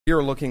We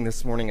are looking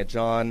this morning at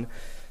John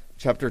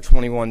chapter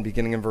 21,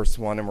 beginning in verse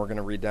 1, and we're going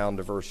to read down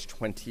to verse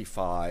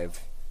 25.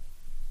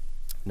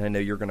 And I know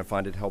you're going to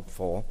find it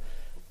helpful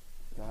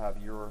to have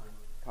your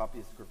copy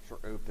of Scripture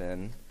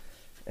open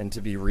and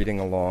to be reading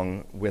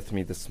along with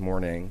me this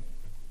morning.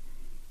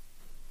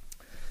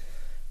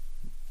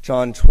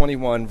 John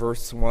 21,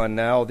 verse 1,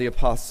 now the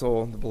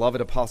beloved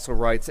apostle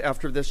writes,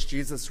 after this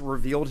Jesus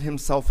revealed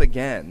himself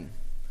again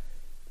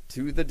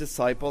to the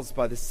disciples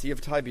by the Sea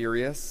of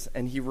Tiberias,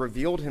 and he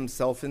revealed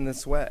himself in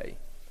this way.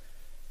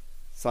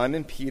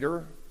 Simon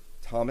Peter,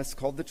 Thomas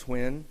called the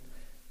twin,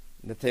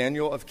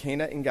 Nathanael of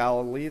Cana in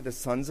Galilee, the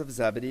sons of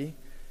Zebedee,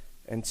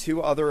 and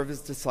two other of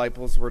his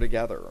disciples were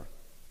together.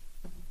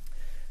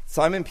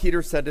 Simon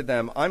Peter said to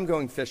them, I'm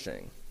going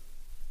fishing.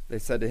 They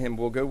said to him,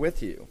 we'll go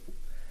with you.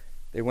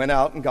 They went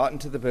out and got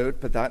into the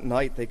boat, but that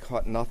night they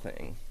caught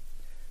nothing.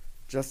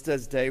 Just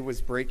as day was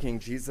breaking,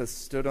 Jesus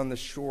stood on the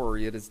shore,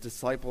 yet his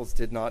disciples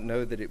did not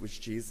know that it was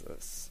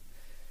Jesus.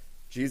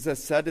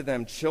 Jesus said to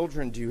them,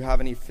 children, do you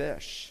have any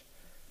fish?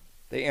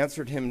 They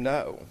answered him,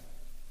 no.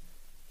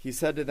 He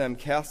said to them,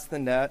 cast the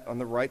net on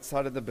the right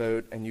side of the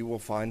boat, and you will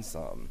find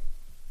some.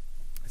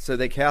 So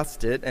they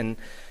cast it, and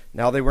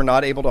now they were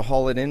not able to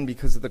haul it in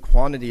because of the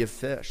quantity of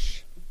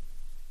fish.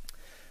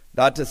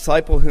 That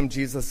disciple whom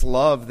Jesus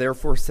loved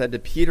therefore said to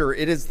Peter,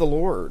 it is the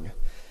Lord.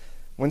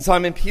 When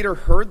Simon Peter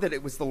heard that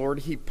it was the Lord,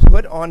 he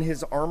put on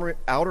his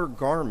outer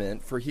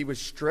garment, for he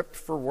was stripped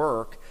for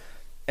work,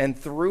 and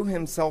threw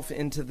himself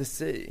into the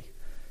sea.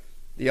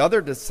 The other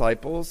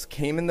disciples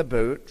came in the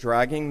boat,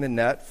 dragging the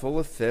net full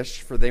of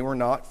fish, for they were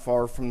not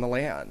far from the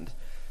land,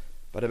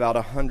 but about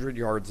 100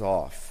 yards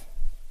off.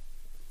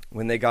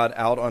 When they got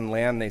out on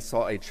land, they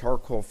saw a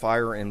charcoal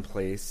fire in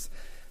place,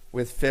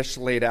 with fish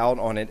laid out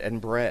on it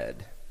and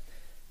bread.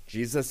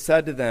 Jesus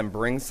said to them,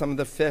 bring some of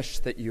the fish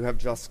that you have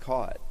just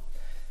caught.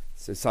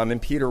 So Simon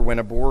Peter went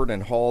aboard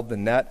and hauled the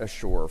net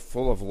ashore,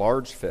 full of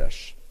large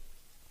fish,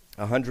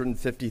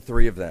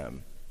 153 of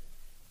them.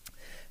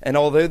 And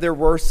although there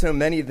were so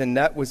many, the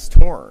net was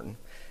torn.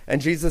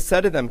 And Jesus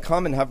said to them,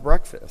 come and have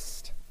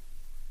breakfast.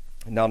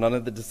 And now none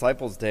of the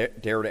disciples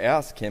dared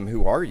ask him,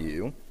 who are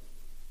you?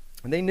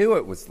 And they knew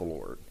it was the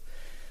Lord.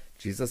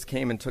 Jesus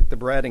came and took the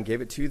bread and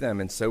gave it to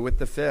them, and so with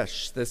the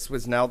fish. This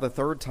was now the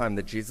third time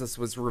that Jesus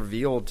was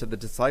revealed to the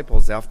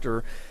disciples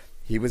after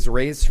he was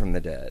raised from the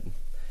dead.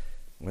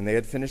 When they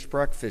had finished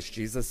breakfast,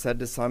 Jesus said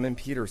to Simon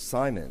Peter,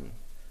 Simon,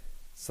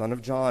 son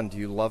of John, do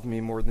you love me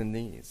more than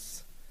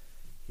these?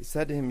 He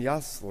said to him,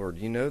 yes, Lord,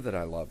 you know that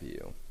I love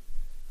you.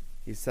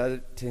 He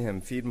said to him,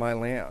 feed my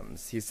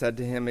lambs. He said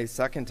to him a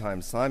second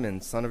time,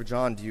 Simon, son of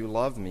John, do you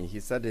love me? He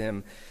said to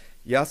him,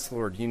 yes,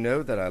 Lord, you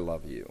know that I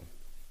love you.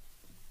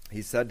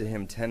 He said to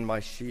him, tend my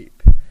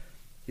sheep.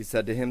 He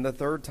said to him the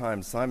third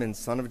time, Simon,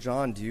 son of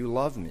John, do you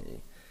love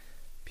me?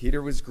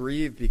 Peter was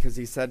grieved because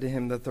he said to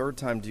him the third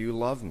time, do you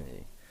love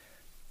me?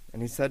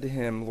 And he said to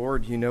him,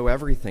 Lord, you know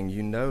everything.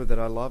 You know that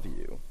I love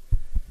you.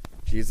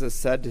 Jesus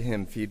said to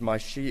him, feed my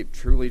sheep.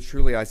 Truly,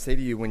 truly, I say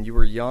to you, when you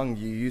were young,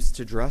 you used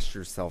to dress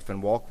yourself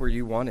and walk where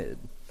you wanted.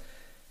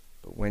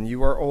 But when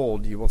you are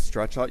old, you will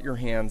stretch out your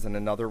hands, and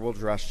another will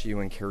dress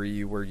you and carry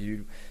you where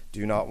you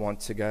do not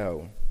want to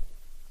go.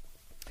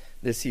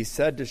 This he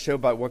said to show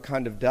by what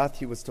kind of death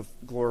he was to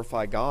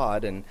glorify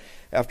God. And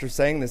after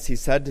saying this, he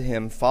said to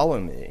him,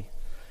 follow me.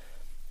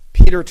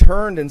 Peter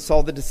turned and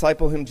saw the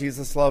disciple whom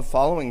Jesus loved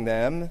following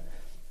them,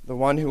 the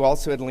one who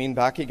also had leaned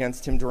back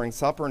against him during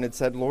supper and had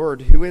said,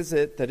 Lord, who is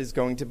it that is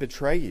going to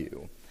betray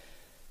you?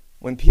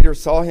 When Peter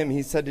saw him,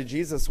 he said to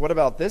Jesus, what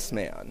about this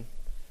man?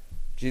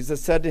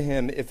 Jesus said to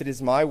him, if it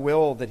is my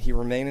will that he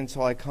remain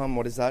until I come,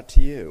 what is that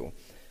to you?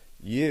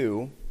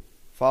 You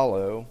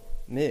follow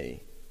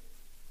me.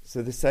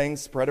 So the saying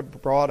spread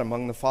abroad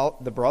among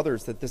the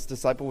brothers that this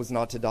disciple was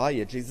not to die,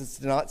 yet Jesus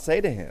did not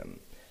say to him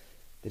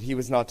that he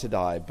was not to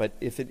die. But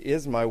if it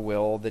is my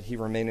will that he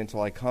remain until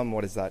I come,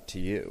 what is that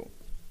to you?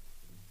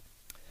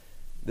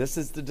 This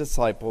is the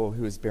disciple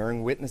who is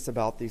bearing witness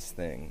about these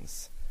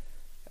things,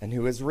 and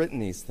who has written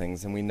these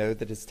things, and we know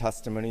that his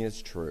testimony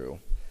is true.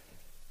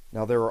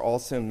 Now there are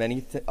also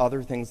many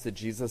other things that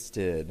Jesus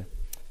did,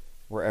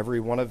 were every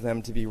one of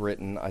them to be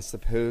written, I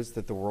suppose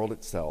that the world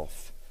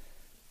itself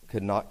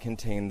could not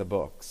contain the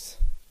books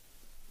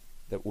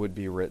that would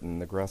be written.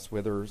 The grass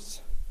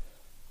withers,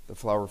 the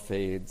flower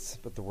fades,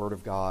 but the word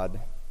of God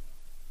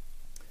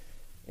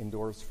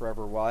endures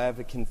forever. Well, I have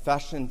a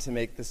confession to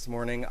make this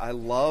morning. I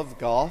love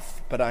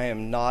golf, but I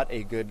am not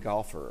a good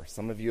golfer.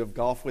 Some of you have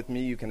golfed with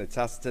me. You can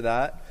attest to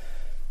that.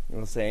 You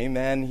will say,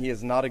 amen, he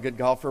is not a good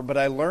golfer. But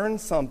I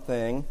learned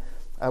something.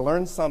 I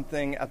learned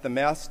something at the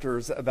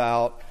Masters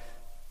about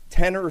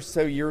 10 or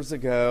so years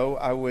ago.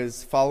 I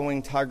was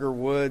following Tiger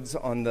Woods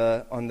on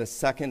the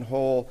second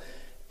hole,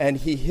 and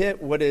he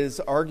hit what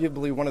is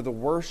arguably one of the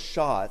worst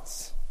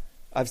shots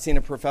I've seen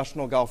a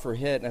professional golfer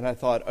hit, and I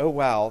thought, oh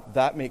wow,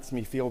 that makes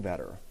me feel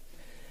better.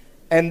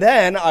 And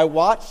then I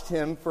watched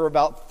him for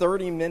about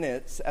 30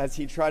 minutes as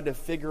he tried to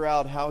figure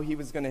out how he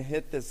was going to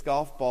hit this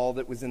golf ball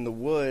that was in the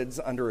woods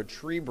under a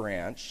tree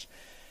branch.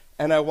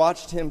 And I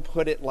watched him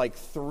put it like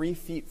 3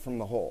 feet from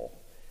the hole.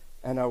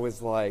 And I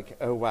was like,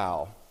 oh,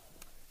 wow,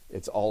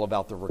 it's all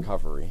about the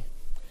recovery.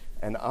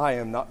 And I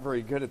am not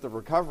very good at the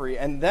recovery.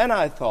 And then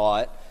I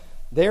thought,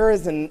 there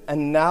is an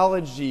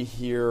analogy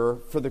here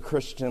for the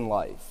Christian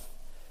life.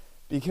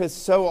 Because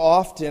so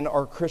often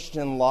our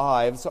Christian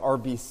lives are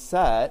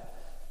beset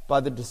by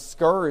the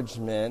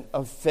discouragement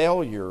of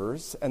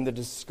failures and the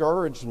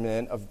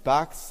discouragement of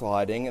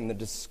backsliding and the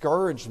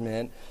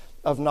discouragement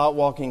of not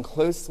walking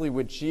closely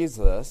with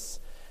Jesus.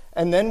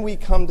 And then we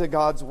come to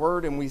God's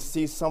word and we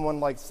see someone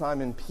like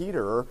Simon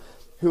Peter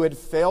who had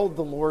failed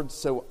the Lord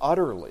so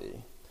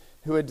utterly,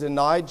 who had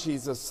denied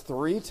Jesus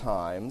 3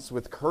 times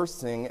with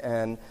cursing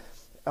and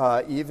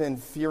even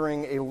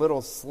fearing a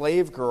little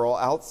slave girl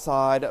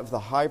outside of the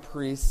high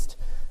priest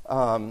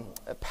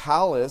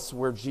palace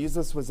where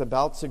Jesus was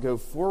about to go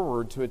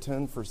forward to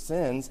atone for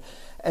sins.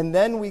 And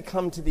then we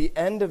come to the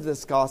end of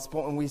this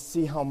gospel and we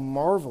see how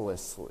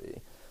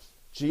marvelously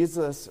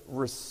Jesus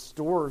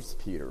restores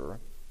Peter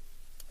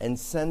and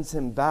sends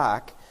him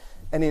back.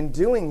 And in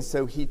doing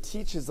so, he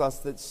teaches us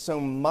that so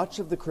much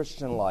of the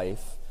Christian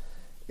life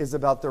is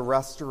about the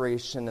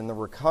restoration and the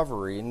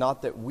recovery,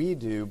 not that we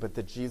do, but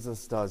that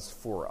Jesus does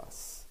for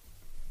us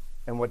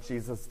and what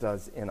Jesus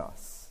does in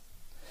us.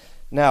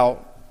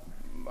 Now,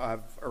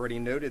 I've already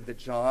noted that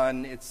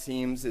John, it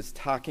seems, is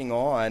tacking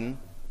on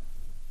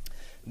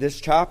this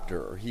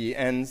chapter. He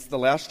ends the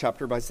last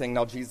chapter by saying,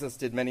 now Jesus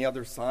did many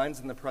other signs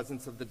in the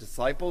presence of the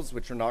disciples,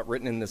 which are not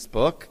written in this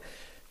book.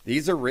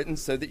 These are written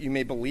so that you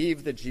may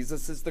believe that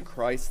Jesus is the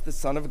Christ, the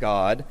Son of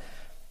God,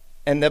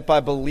 and that by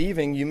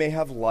believing you may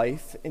have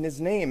life in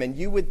his name. And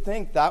you would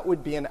think that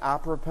would be an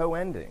apropos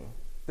ending.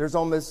 There's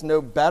almost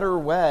no better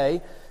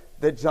way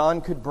that John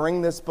could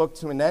bring this book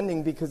to an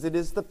ending, because it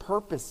is the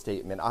purpose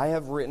statement. I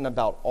have written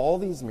about all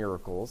these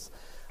miracles.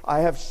 I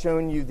have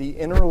shown you the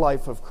inner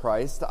life of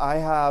Christ. I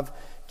have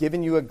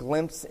given you a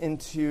glimpse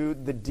into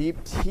the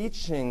deep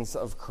teachings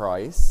of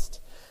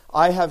Christ.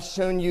 I have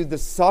shown you the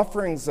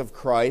sufferings of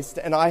Christ,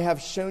 and I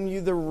have shown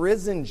you the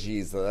risen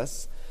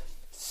Jesus,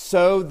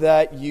 so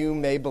that you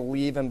may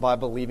believe, and by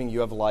believing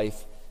you have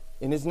life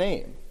in his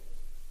name.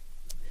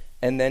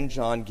 And then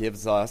John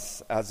gives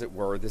us, as it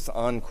were, this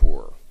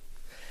encore.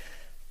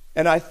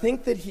 And I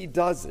think that he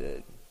does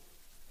it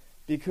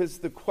because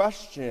the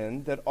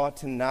question that ought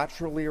to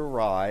naturally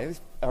arise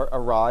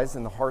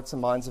in the hearts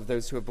and minds of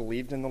those who have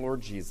believed in the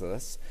Lord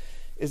Jesus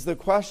is the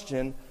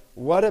question,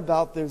 what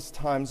about those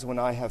times when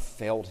I have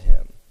failed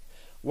him?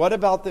 What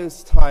about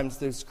those times,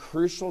 those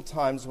crucial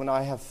times when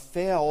I have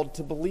failed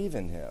to believe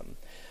in him?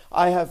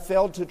 I have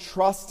failed to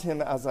trust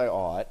him as I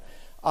ought.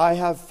 I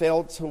have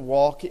failed to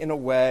walk in a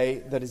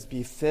way that is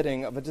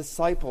befitting of a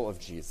disciple of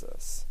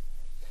Jesus.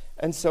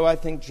 And so I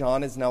think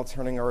John is now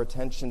turning our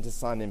attention to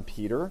Simon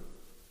Peter.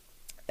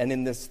 And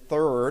in this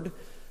third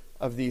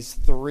of these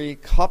 3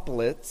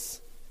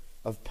 couplets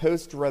of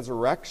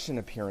post-resurrection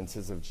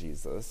appearances of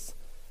Jesus,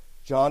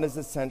 John is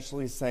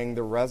essentially saying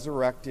the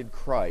resurrected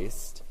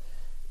Christ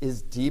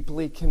is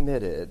deeply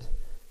committed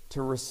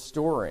to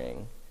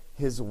restoring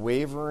his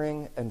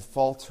wavering and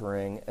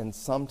faltering and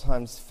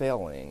sometimes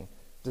failing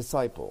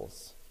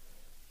disciples.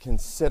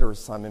 Consider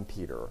Simon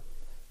Peter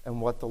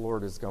and what the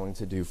Lord is going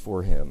to do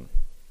for him.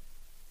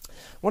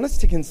 I want us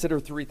to consider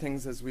 3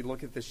 things as we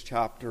look at this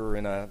chapter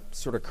in a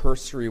sort of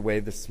cursory way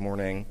this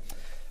morning.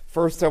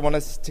 First, I want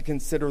us to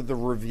consider the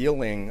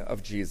revealing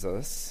of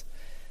Jesus.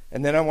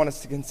 And then I want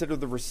us to consider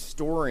the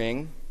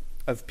restoring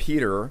of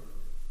Peter.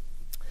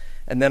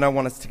 And then I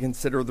want us to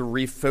consider the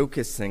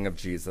refocusing of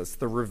Jesus.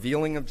 The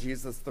revealing of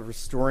Jesus, the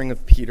restoring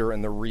of Peter,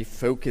 and the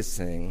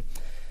refocusing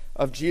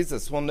of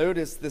Jesus. Well,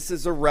 notice this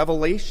is a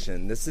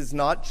revelation. This is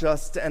not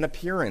just an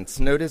appearance.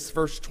 Notice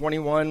verse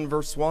 21,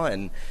 verse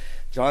 1.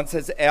 John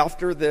says,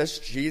 after this,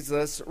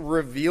 Jesus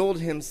revealed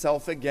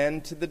himself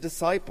again to the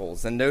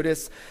disciples. And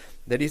notice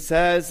that he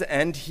says,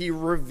 and he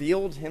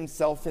revealed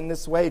himself in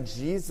this way.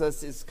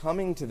 Jesus is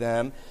coming to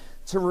them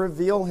to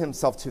reveal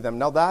himself to them.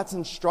 Now that's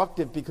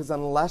instructive, because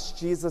unless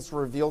Jesus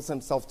reveals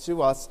himself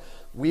to us,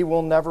 we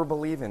will never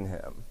believe in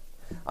him.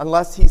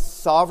 Unless he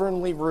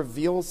sovereignly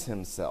reveals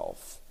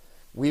himself,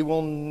 we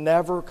will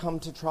never come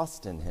to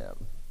trust in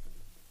him.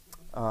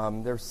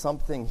 There's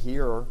something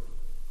here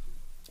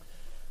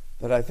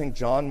that I think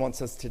John wants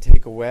us to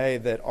take away,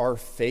 that our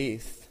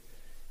faith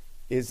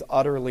is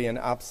utterly and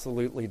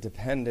absolutely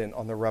dependent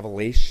on the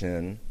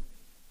revelation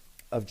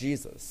of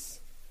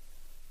Jesus.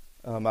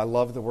 I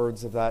love the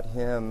words of that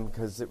hymn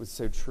because it was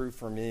so true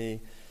for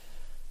me.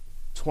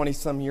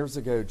 20-some years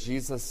ago,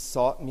 Jesus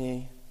sought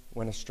me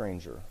when a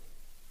stranger.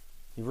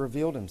 He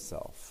revealed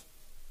himself.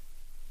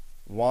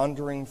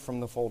 Wandering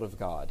from the fold of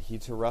God, he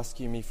to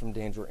rescue me from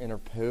danger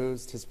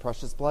interposed his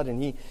precious blood.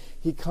 And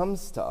he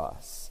comes to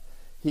us.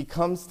 He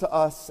comes to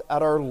us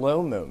at our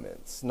low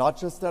moments, not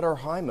just at our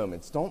high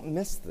moments. Don't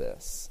miss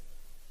this.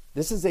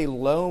 This is a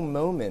low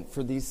moment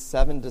for these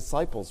 7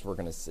 disciples we're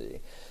going to see.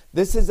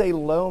 This is a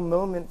low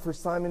moment for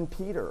Simon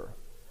Peter.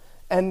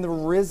 And the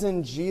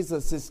risen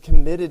Jesus is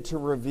committed to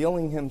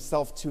revealing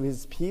himself to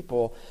his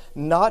people,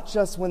 not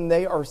just when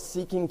they are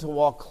seeking to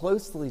walk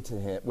closely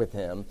with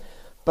him,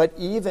 but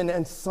even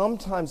and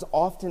sometimes,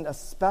 often,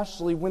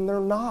 especially when they're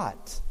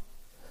not,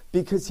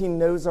 because he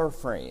knows our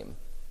frame.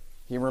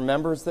 He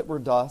remembers that we're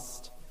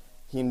dust.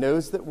 He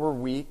knows that we're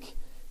weak.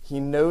 He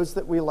knows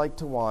that we like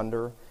to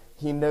wander.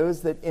 He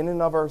knows that in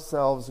and of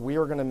ourselves, we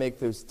are going to make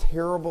those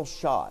terrible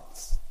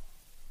shots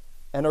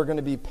and are going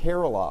to be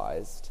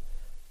paralyzed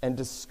and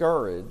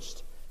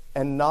discouraged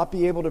and not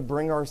be able to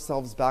bring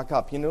ourselves back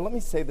up. Let me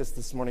say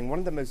this morning. One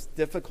of the most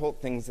difficult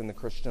things in the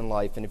Christian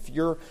life, and if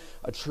you're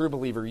a true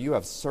believer, you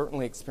have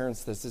certainly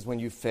experienced this, is when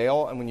you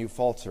fail and when you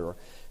falter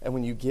and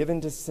when you give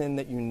into sin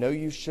that you know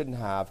you shouldn't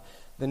have.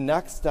 The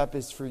next step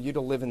is for you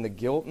to live in the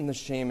guilt and the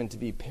shame and to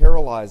be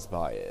paralyzed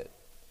by it,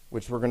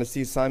 which we're going to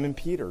see Simon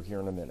Peter here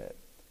in a minute.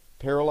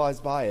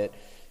 Paralyzed by it,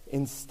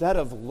 instead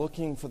of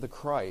looking for the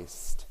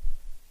Christ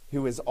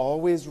who is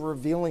always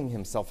revealing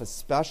himself,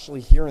 especially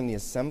here in the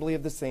assembly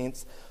of the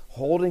saints,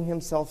 holding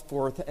himself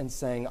forth and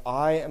saying,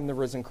 I am the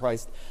risen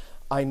Christ.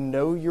 I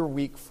know your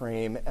weak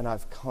frame, and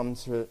I've come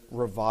to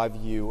revive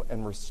you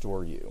and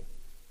restore you.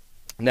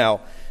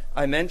 Now,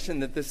 I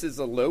mentioned that this is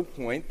a low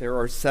point. There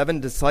are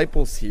 7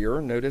 disciples here.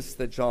 Notice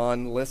that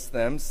John lists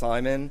them: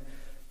 Simon,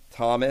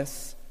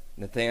 Thomas,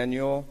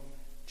 Nathanael,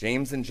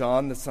 James and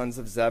John, the sons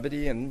of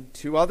Zebedee, and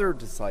 2 other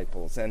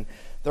disciples. And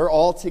they're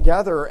all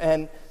together.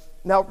 And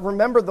now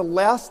remember, the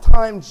last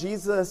time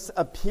Jesus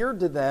appeared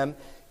to them,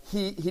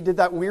 he did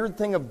that weird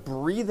thing of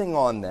breathing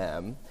on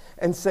them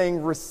and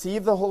saying,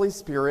 receive the Holy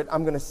Spirit.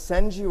 I'm going to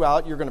send you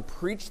out. You're going to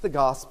preach the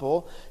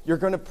gospel. You're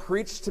going to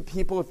preach to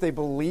people. If they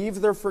believe,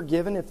 they're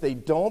forgiven. If they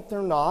don't,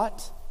 they're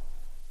not.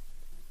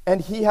 And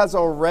he has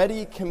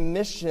already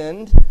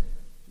commissioned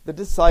the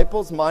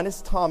disciples,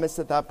 minus Thomas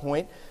at that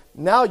point.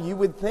 Now you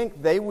would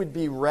think they would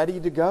be ready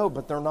to go,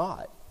 but they're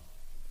not.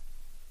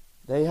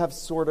 They have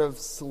sort of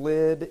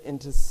slid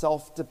into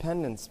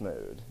self-dependence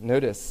mode.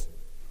 Notice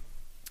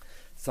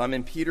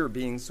Simon Peter,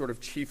 being sort of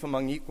chief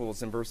among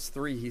equals, in verse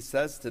 3, he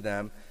says to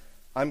them,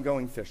 I'm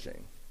going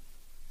fishing.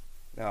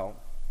 Now,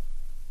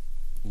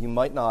 you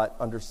might not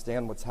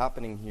understand what's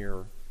happening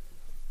here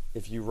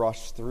if you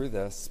rush through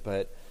this,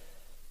 but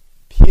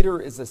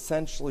Peter is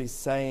essentially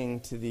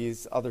saying to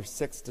these other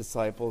 6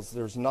 disciples,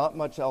 there's not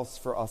much else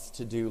for us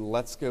to do.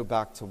 Let's go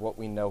back to what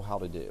we know how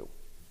to do.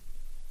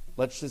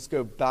 Let's just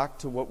go back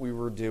to what we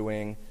were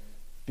doing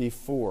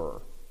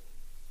before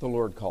the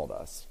Lord called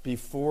us,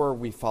 before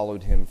we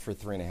followed him for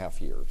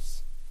 3.5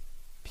 years.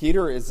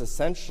 Peter is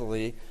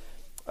essentially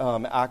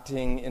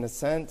acting, in a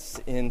sense,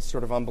 in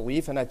sort of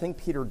unbelief, and I think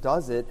Peter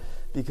does it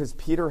because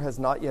Peter has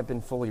not yet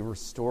been fully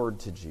restored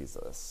to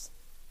Jesus.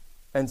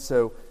 And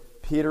so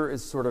Peter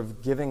is sort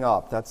of giving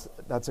up.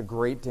 That's a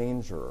great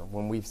danger.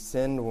 When we've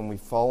sinned, when we've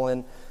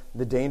fallen,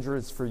 the danger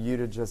is for you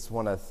to just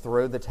want to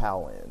throw the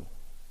towel in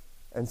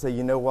and say,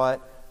 you know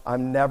what?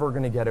 I'm never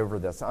going to get over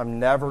this. I'm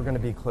never going to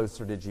be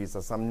closer to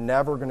Jesus. I'm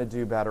never going to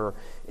do better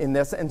in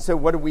this. And so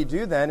what do we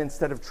do then?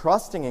 Instead of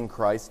trusting in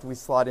Christ, we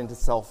slide into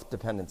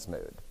self-dependence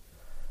mode.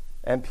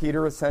 And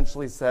Peter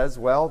essentially says,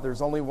 well,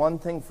 there's only one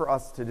thing for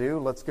us to do.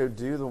 Let's go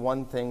do the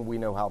one thing we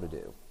know how to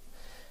do.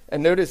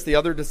 And notice the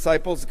other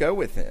disciples go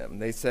with him.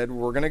 They said,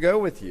 we're going to go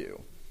with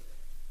you.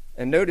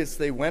 And notice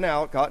they went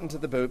out, got into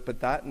the boat, but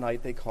that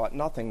night they caught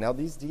nothing. Now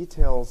these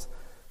details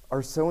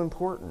are so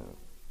important.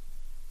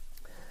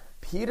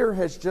 Peter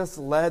has just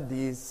led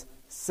these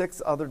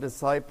 6 other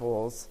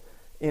disciples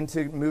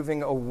into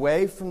moving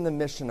away from the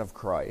mission of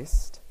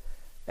Christ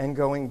and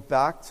going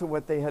back to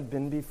what they had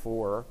been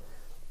before.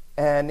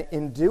 And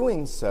in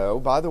doing so,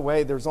 by the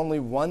way, there's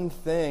only one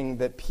thing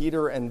that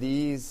Peter and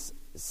these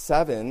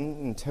 7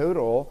 in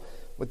total,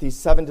 what these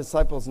 7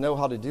 disciples know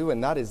how to do,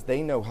 and that is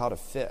they know how to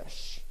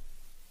fish.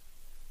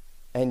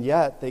 And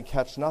yet they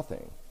catch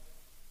nothing.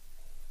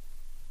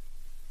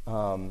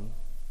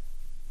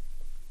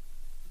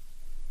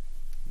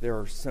 There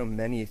are so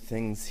many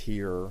things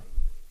here.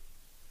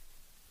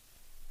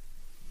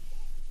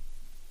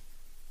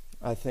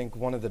 I think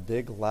one of the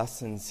big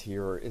lessons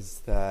here is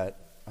that,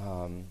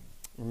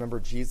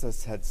 remember,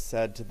 Jesus had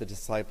said to the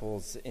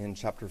disciples in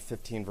chapter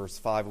 15, verse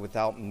 5,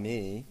 without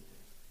me,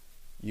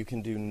 you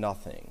can do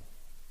nothing.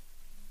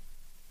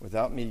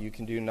 Without me, you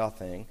can do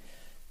nothing.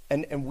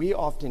 And we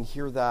often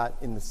hear that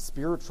in the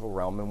spiritual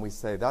realm, and we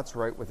say, that's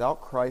right,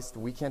 without Christ,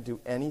 we can't do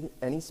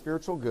any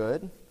spiritual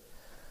good.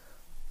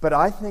 But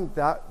I think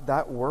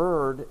that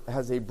word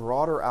has a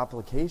broader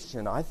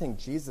application. I think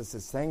Jesus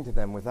is saying to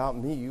them, without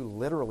me, you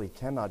literally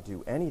cannot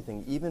do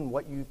anything, even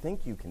what you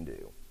think you can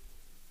do.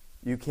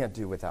 You can't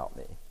do without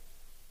me.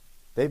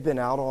 They've been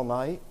out all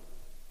night.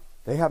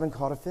 They haven't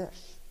caught a fish.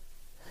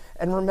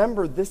 And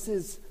remember, this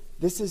is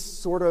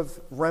sort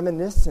of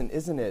reminiscent,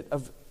 isn't it,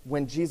 of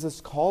when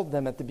Jesus called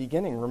them at the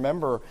beginning.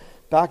 Remember,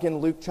 back in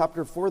Luke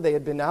chapter 4, they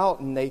had been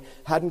out and they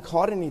hadn't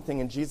caught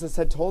anything, and Jesus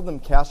had told them,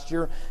 cast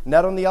your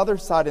net on the other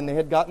side, and they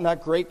had gotten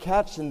that great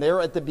catch, and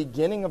they're at the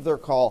beginning of their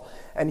call.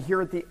 And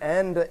here at the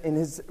end, in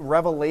his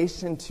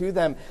revelation to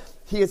them,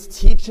 he is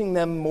teaching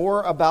them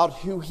more about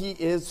who he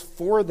is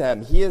for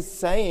them. He is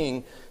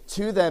saying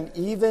to them,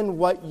 even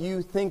what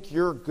you think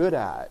you're good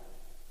at,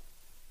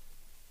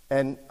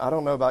 And I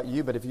don't know about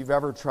you, but if you've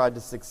ever tried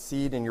to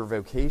succeed in your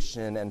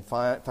vocation and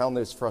found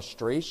those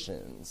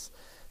frustrations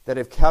that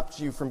have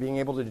kept you from being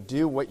able to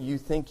do what you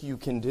think you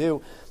can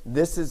do,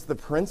 this is the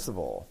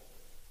principle.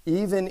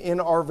 Even in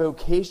our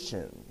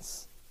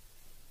vocations,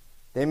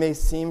 they may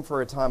seem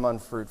for a time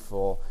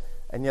unfruitful,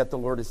 and yet the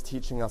Lord is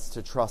teaching us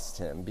to trust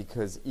him,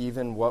 because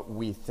even what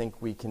we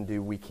think we can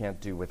do, we can't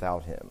do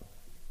without him.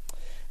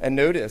 And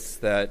notice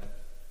that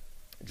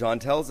John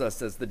tells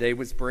us as the day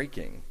was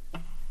breaking,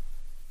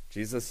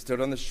 Jesus stood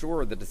on the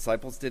shore. The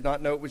disciples did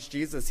not know it was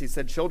Jesus. He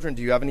said, "Children,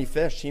 do you have any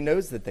fish?" He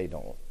knows that they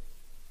don't.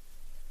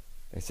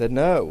 They said,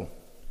 "No."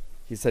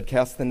 He said,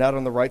 "Cast the net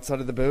on the right side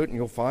of the boat and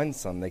you'll find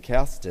some." They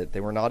cast it. They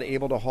were not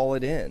able to haul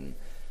it in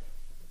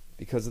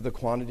because of the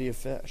quantity of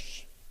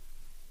fish.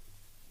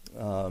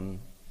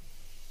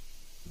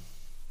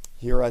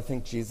 Here I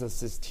think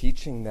Jesus is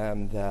teaching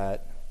them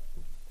that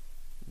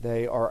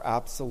they are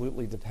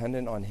absolutely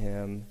dependent on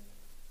him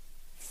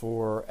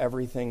for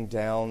everything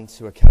down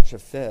to a catch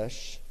of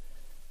fish.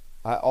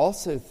 I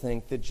also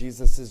think that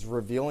Jesus is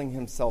revealing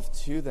himself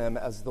to them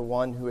as the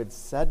one who had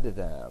said to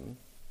them,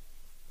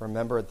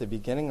 remember at the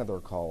beginning of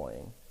their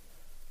calling,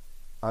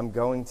 "I'm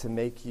going to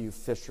make you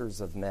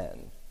fishers of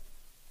men."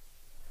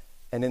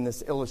 And in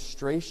this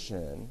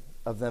illustration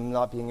of them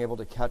not being able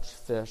to catch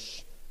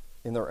fish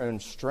in their own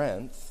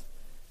strength,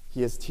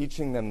 he is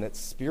teaching them that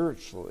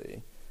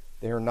spiritually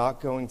they are not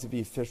going to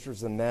be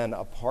fishers of men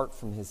apart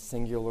from his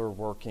singular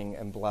working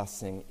and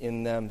blessing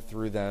in them,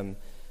 through them,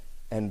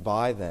 and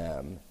by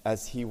them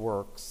as he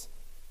works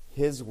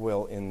his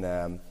will in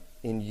them,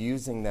 in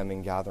using them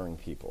in gathering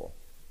people.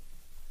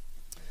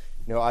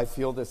 You know, I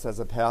feel this as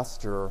a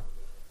pastor.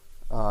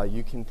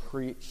 You can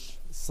preach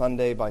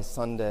Sunday by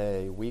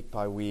Sunday, week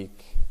by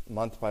week,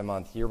 month by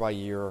month, year by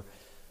year,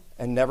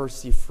 and never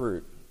see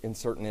fruit in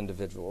certain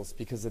individuals,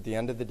 because at the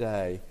end of the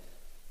day,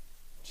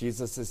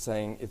 Jesus is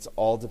saying it's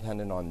all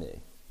dependent on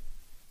me.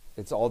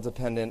 It's all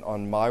dependent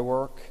on my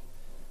work.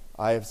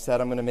 I have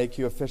said I'm going to make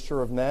you a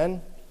fisher of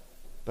men,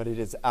 but it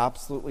is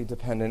absolutely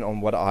dependent on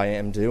what I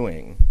am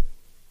doing.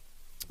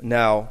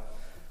 Now,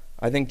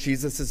 I think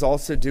Jesus is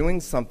also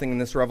doing something in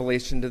this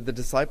revelation to the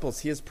disciples.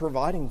 He is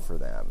providing for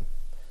them.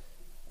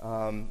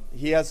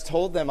 He has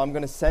told them, "I'm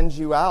going to send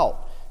you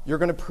out. You're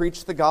going to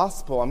preach the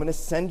gospel. I'm going to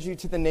send you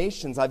to the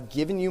nations. I've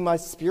given you my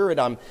Spirit.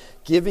 I'm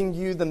giving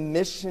you the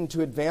mission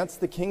to advance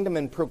the kingdom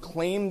and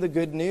proclaim the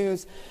good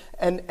news."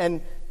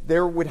 And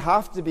there would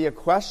have to be a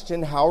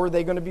question, how are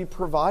they going to be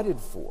provided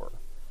for?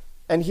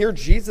 And here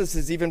Jesus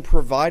is even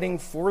providing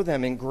for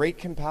them in great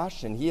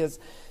compassion. He is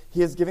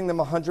giving them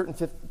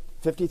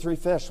 153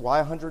 fish. Why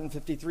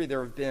 153?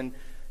 There have been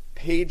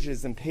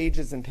pages and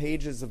pages and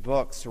pages of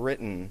books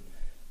written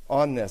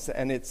on this,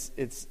 and it's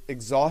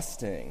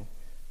exhausting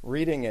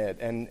reading it.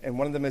 And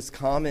one of the most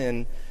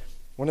common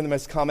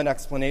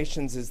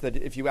explanations is that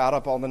if you add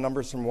up all the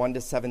numbers from 1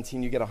 to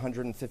 17, you get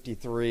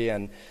 153,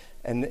 and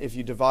if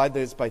you divide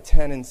those by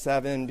 10 and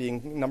 7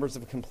 being numbers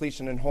of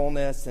completion and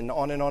wholeness, and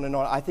on and on and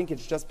on, I think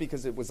it's just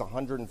because it was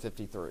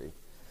 153.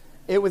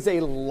 It was a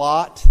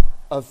lot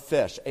of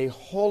fish, a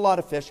whole lot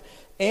of fish,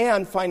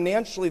 and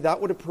financially that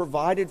would have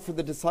provided for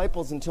the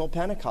disciples until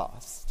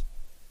Pentecost,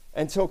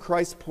 until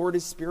Christ poured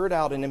his Spirit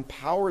out and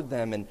empowered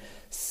them and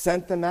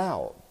sent them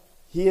out.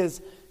 He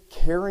is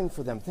caring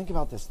for them. Think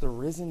about this. The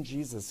risen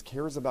Jesus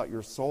cares about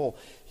your soul.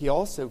 He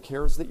also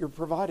cares that you're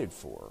provided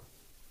for.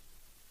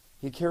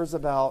 He cares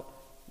about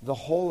the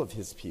whole of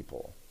his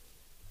people.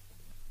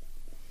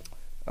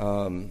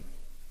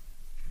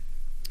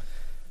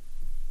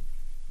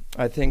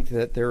 I think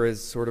that there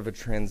is sort of a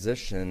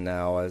transition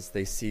now as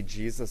they see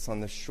Jesus on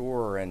the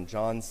shore, and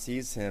John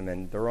sees him,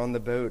 and they're on the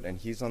boat, and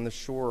he's on the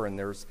shore, and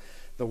there's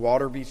the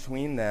water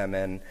between them,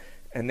 and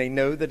they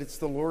know that it's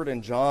the Lord,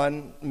 and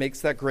John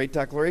makes that great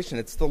declaration,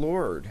 it's the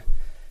Lord.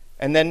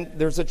 And then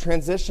there's a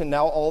transition.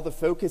 Now all the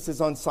focus is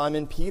on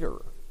Simon Peter.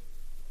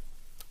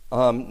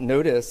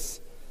 Notice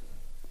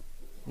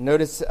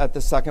at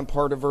the second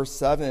part of verse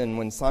 7,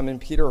 when Simon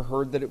Peter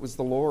heard that it was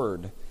the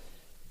Lord,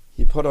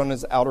 he put on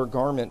his outer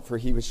garment, for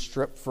he was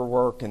stripped for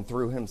work, and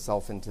threw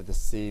himself into the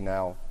sea.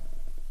 Now,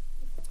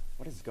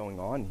 what is going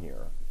on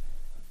here?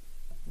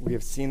 We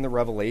have seen the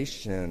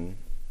revelation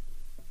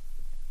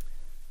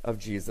of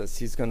Jesus.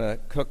 He's going to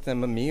cook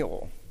them a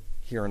meal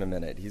here in a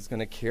minute. He's going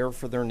to care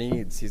for their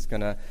needs. He's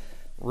going to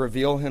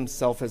reveal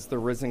himself as the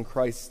risen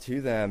Christ to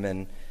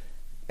them.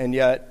 And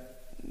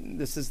yet,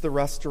 this is the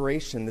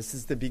restoration. This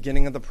is the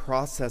beginning of the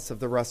process of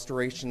the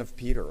restoration of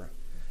Peter.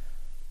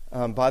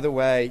 By the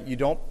way, you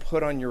don't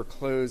put on your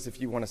clothes if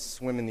you want to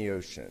swim in the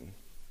ocean.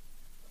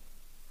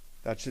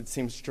 That should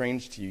seem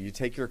strange to you. You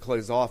take your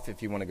clothes off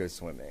if you want to go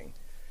swimming.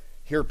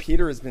 Here,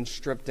 Peter has been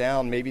stripped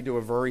down, maybe to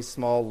a very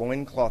small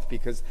loincloth,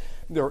 because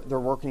they're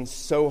working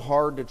so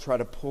hard to try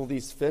to pull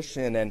these fish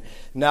in. And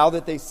now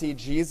that they see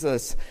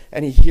Jesus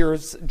and he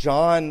hears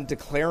John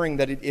declaring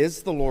that it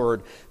is the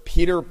Lord,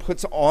 Peter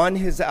puts on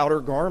his outer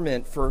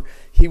garment, for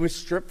he was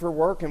stripped for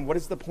work. And what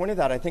is the point of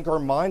that? I think our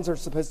minds are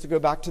supposed to go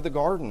back to the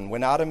garden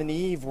when Adam and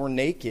Eve were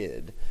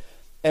naked.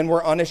 and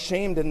were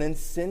unashamed, and then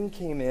sin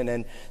came in,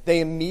 and they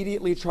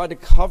immediately tried to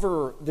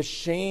cover the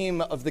shame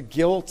of the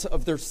guilt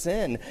of their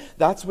sin.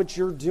 That's what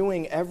you're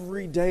doing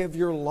every day of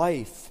your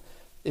life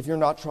if you're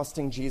not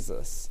trusting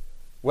Jesus.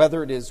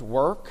 Whether it is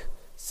work,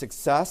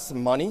 success,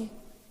 money,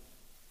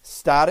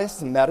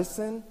 status,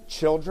 medicine,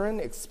 children,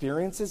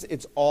 experiences,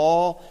 it's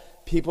all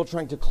people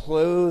trying to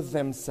clothe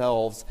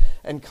themselves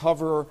and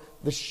cover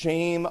the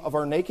shame of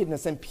our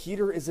nakedness. And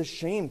Peter is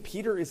ashamed.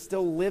 Peter is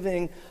still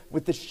living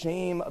with the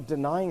shame of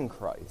denying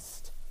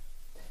Christ.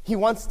 He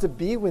wants to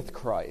be with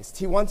Christ.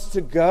 He wants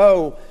to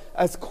go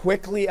as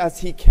quickly as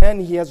he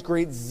can. He has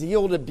great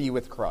zeal to be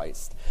with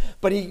Christ.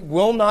 But he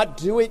will not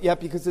do it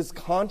yet because his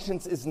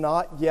conscience is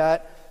not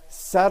yet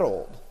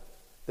settled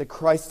that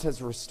Christ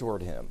has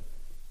restored him.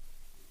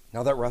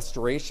 Now that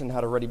restoration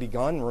had already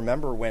begun.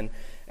 Remember when,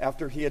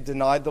 after he had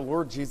denied the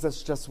Lord,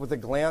 Jesus just with a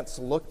glance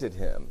looked at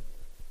him,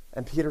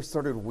 and Peter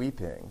started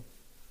weeping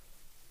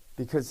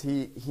because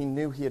he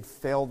knew he had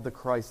failed the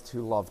Christ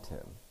who loved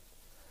him.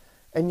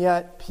 And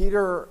yet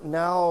Peter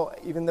now,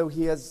 even though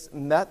he has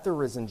met the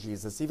risen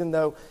Jesus, even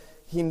though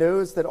he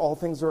knows that all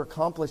things are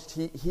accomplished,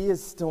 he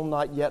is still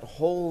not yet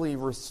wholly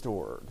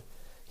restored.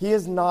 He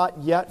is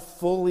not yet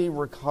fully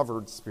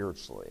recovered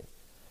spiritually.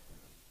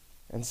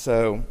 And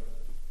so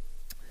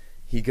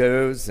he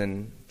goes,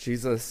 and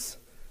Jesus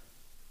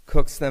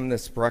cooks them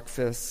this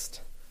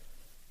breakfast.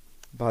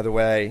 By the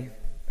way,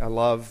 I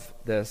love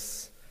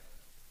this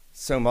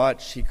so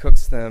much. He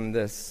cooks them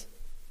this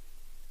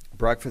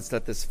breakfast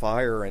at this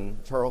fire,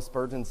 and Charles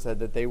Spurgeon said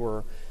that they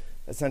were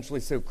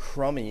essentially so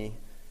crummy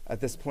at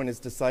this point as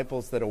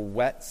disciples that a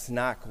wet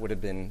snack would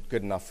have been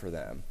good enough for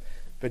them.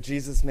 But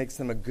Jesus makes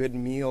them a good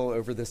meal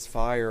over this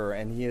fire,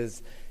 and he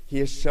is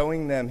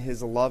showing them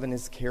his love and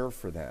his care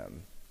for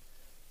them.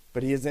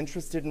 But he is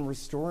interested in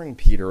restoring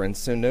Peter, and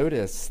so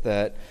notice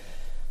that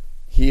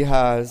he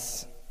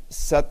has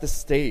set the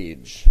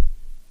stage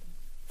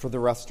for the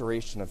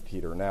restoration of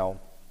Peter. Now,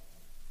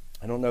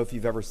 I don't know if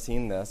you've ever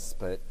seen this,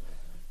 but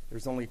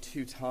there's only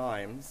two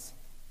times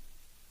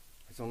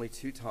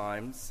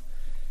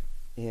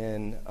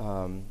in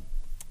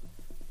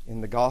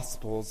the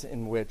Gospels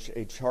in which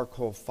a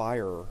charcoal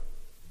fire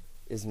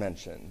is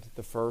mentioned.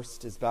 The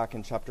first is back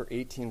in chapter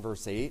 18,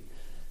 verse 8,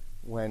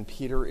 when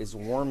Peter is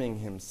warming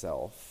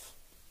himself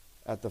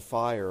at the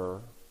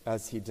fire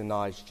as he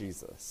denies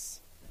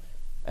Jesus.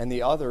 And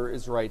the other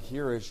is right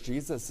here as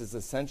Jesus is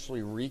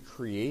essentially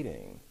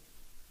recreating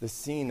the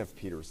scene of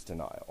Peter's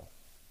denial.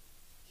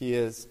 He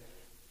is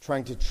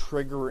trying to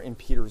trigger in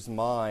Peter's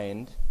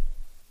mind,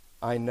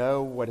 I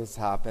know what has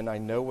happened. I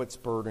know what's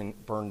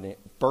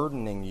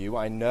burdening you.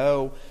 I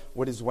know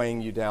what is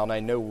weighing you down. I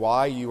know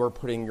why you are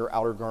putting your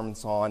outer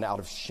garments on out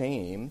of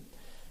shame.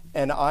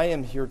 And I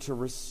am here to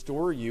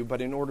restore you.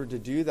 But in order to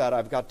do that,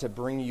 I've got to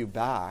bring you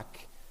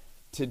back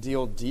to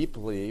deal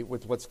deeply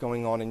with what's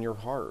going on in your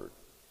heart.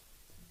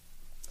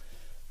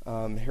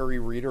 Harry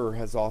Reeder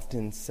has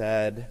often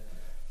said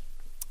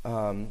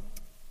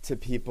to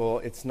people,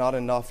 it's not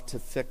enough to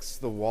fix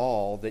the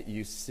wall that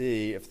you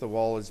see. If the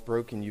wall is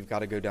broken, you've got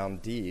to go down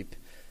deep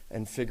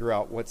and figure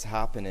out what's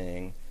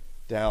happening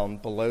down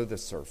below the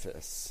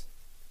surface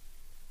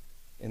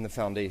in the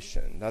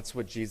foundation. That's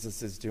what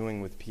Jesus is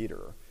doing with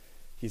Peter.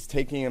 He's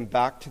taking him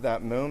back to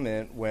that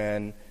moment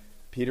when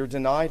Peter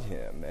denied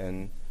him,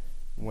 and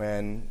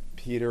when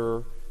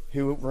Peter,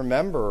 who,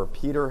 remember,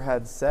 Peter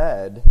had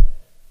said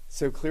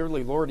so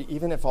clearly, Lord,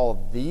 even if all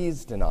of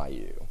these deny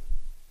you,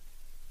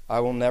 I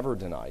will never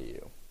deny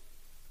you.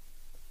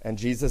 And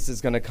Jesus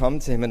is going to come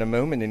to him in a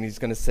moment, and he's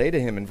going to say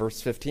to him in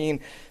verse 15,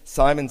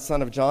 Simon,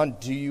 son of John,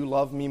 do you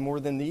love me more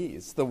than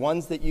these? The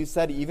ones that you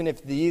said, even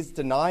if these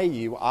deny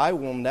you, I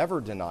will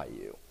never deny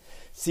you.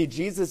 See,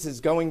 Jesus is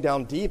going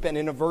down deep, and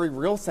in a very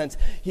real sense,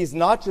 he's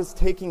not just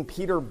taking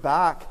Peter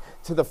back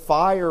to the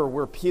fire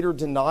where Peter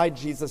denied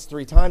Jesus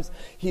 3 times.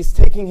 He's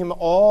taking him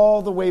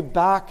all the way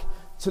back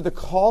to the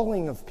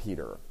calling of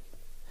Peter.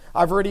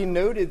 I've already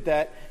noted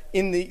that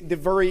in the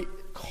very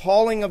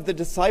calling of the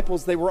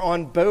disciples, they were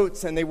on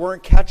boats and they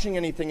weren't catching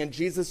anything, and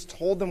Jesus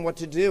told them what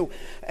to do.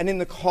 And in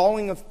the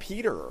calling of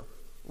Peter,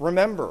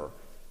 remember,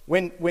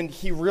 when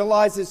he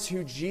realizes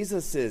who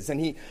Jesus is and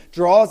he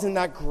draws in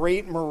that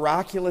great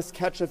miraculous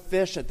catch of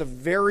fish at the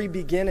very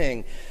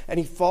beginning, and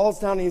he falls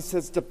down and he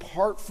says,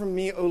 depart from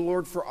me, O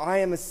Lord, for I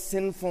am a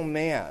sinful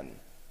man.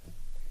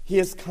 He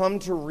has come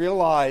to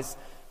realize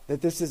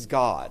that this is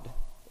God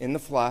in the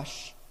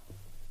flesh,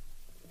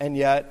 and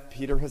yet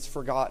Peter has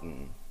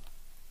forgotten.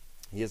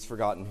 He has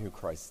forgotten who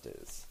Christ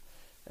is.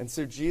 And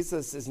so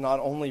Jesus is not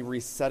only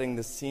resetting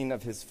the scene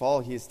of his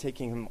fall, he is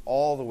taking him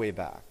all the way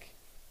back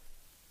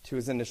to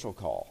his initial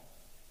call.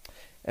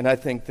 And I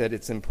think that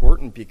it's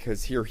important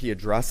because here he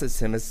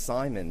addresses him as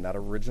Simon, that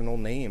original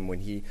name. When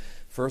he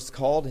first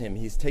called him,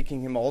 he's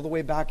taking him all the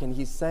way back, and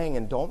he's saying,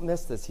 and don't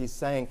miss this, he's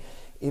saying,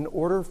 in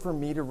order for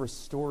me to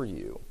restore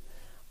you,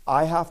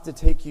 I have to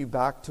take you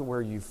back to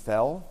where you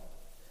fell,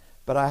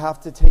 but I have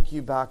to take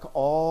you back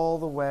all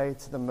the way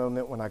to the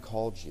moment when I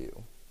called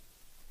you.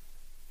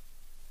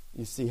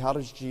 You see, how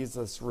does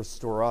Jesus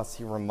restore us?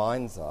 He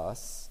reminds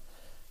us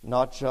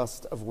not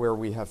just of where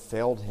we have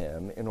failed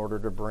him in order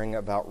to bring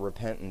about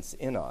repentance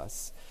in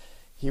us.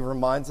 He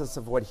reminds us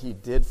of what he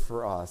did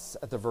for us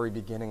at the very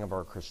beginning of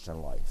our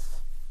Christian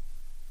life.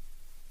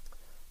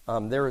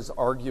 There is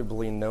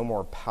arguably no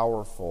more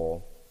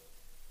powerful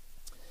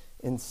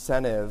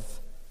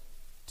incentive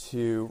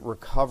to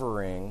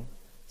recovering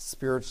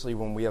spiritually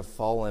when we have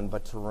fallen,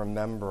 but to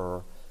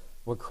remember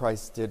what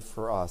Christ did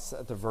for us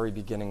at the very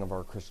beginning of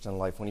our Christian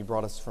life, when he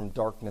brought us from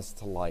darkness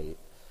to light,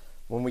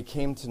 when we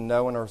came to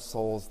know in our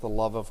souls the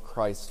love of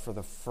Christ for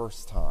the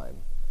first time,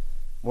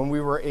 when we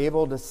were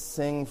able to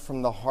sing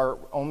from the heart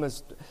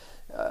almost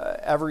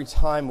every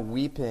time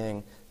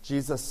weeping,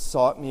 Jesus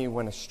sought me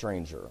when a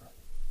stranger.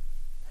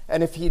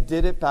 And if he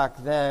did it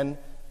back then,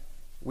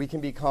 we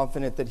can be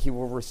confident that he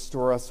will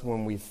restore us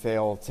when we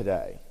fail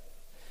today.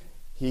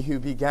 He who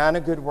began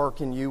a good work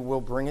in you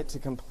will bring it to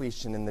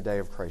completion in the day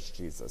of Christ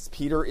Jesus.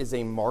 Peter is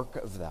a mark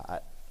of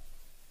that.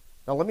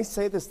 Now let me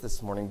say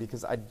this morning,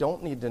 because I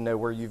don't need to know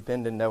where you've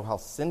been to know how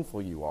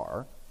sinful you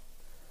are.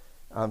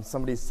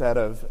 Somebody said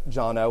of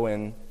John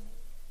Owen,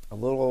 a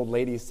little old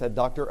lady said,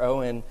 Dr.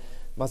 Owen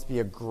must be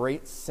a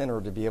great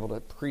sinner to be able to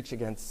preach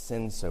against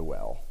sin so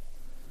well.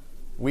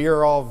 We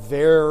are all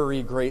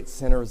very great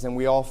sinners, and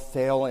we all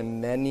fail in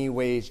many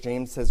ways.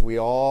 James says we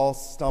all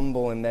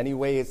stumble in many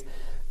ways.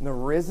 And the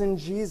risen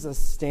Jesus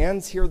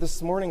stands here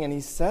this morning and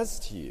he says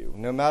to you,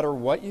 no matter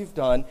what you've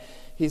done,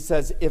 he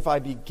says, if I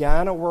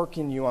began a work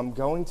in you, I'm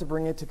going to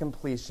bring it to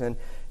completion.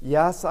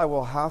 Yes, I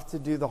will have to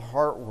do the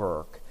heart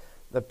work,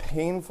 the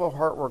painful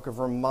heart work of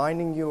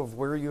reminding you of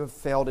where you have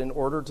failed in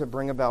order to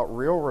bring about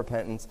real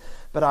repentance.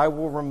 But I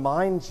will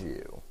remind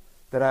you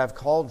that I have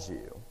called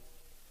you,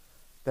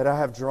 that I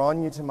have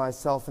drawn you to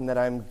myself, and that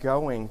I'm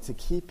going to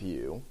keep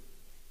you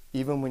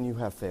even when you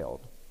have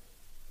failed.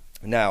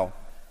 Now,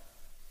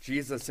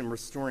 Jesus, in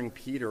restoring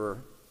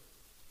Peter,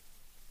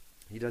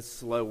 he does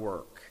slow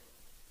work.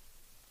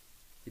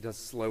 He does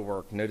slow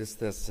work. Notice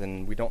this,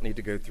 and we don't need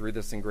to go through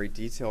this in great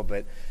detail,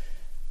 but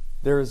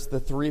there's the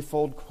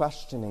threefold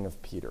questioning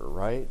of Peter,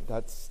 right?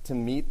 That's to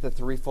meet the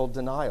threefold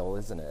denial,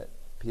 isn't it?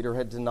 Peter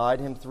had denied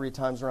him 3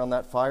 times around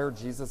that fire.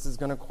 Jesus is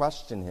going to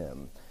question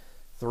him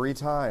 3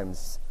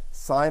 times.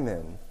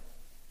 Simon,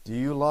 do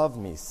you love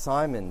me?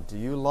 Simon, do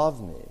you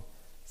love me?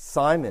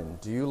 Simon,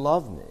 do you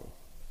love me?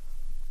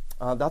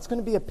 That's going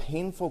to be a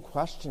painful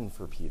question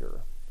for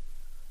Peter.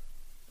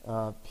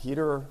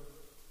 Peter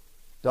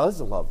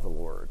does love the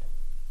Lord.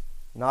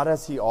 Not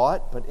as he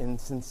ought, but in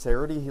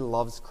sincerity he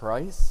loves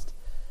Christ.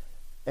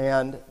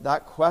 And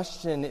that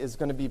question is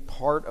going to be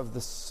part of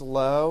the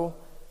slow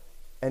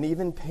and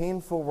even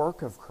painful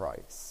work of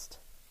Christ.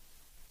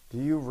 Do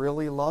you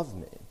really love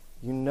me?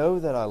 You know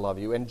that I love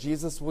you. And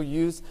Jesus will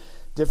use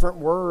different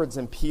words,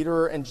 and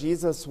Peter and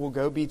Jesus will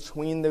go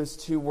between those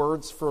 2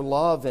 words for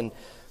love. And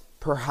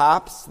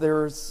perhaps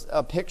there's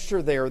a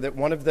picture there that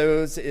one of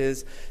those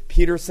is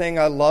Peter saying,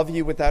 I love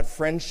you, with that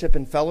friendship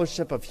and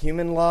fellowship of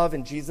human love.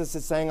 And Jesus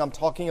is saying, I'm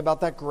talking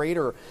about that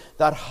greater,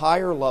 that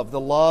higher love, the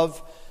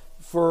love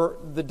for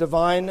the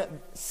divine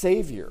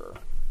Savior.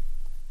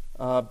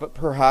 But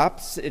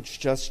perhaps it's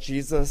just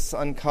Jesus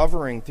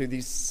uncovering through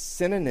these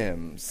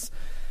synonyms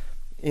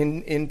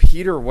in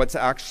Peter what's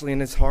actually in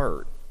his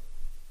heart.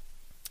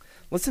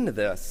 Listen to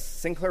this.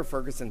 Sinclair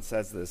Ferguson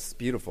says this,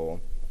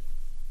 beautiful.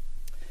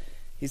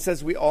 He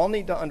says, we all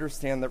need to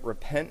understand that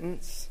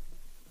repentance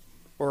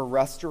or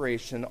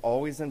restoration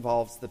always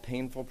involves the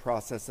painful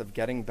process of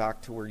getting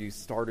back to where you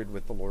started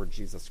with the Lord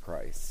Jesus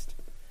Christ.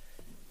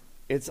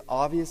 It's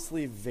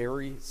obviously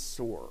very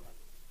sore.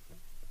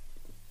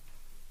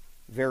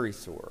 Very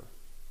sore.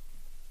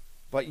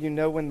 But you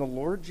know, when the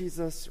Lord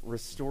Jesus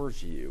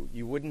restores you,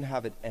 you wouldn't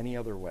have it any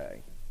other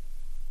way.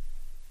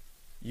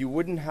 You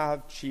wouldn't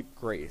have cheap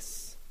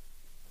grace.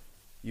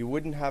 You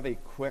wouldn't have a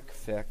quick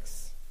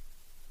fix.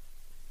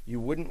 You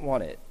wouldn't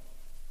want it.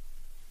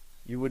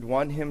 You would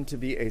want him to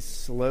be a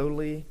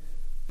slowly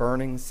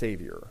burning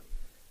Savior,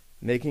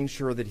 making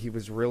sure that he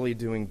was really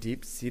doing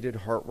deep-seated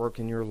heart work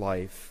in your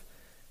life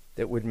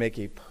that would make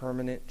a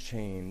permanent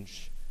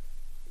change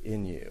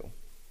in you.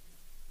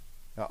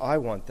 Now, I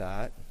want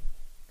that,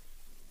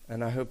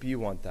 and I hope you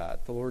want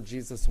that. The Lord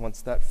Jesus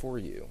wants that for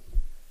you.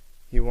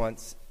 He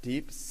wants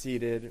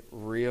deep-seated,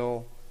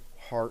 real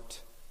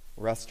heart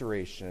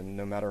restoration,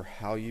 no matter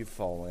how you've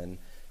fallen,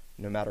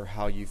 no matter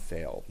how you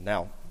failed.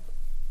 Now,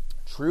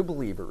 true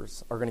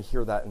believers are going to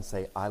hear that and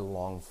say, I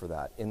long for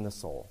that in the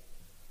soul.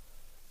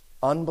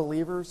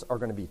 Unbelievers are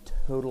going to be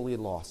totally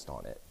lost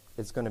on it.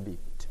 It's going to be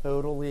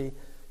totally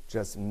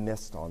just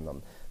missed on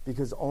them,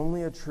 because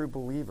only a true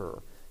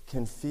believer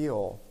can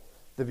feel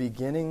the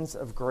beginnings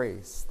of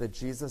grace that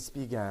Jesus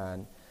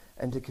began,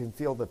 and can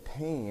feel the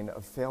pain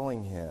of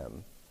failing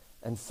him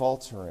and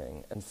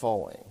faltering and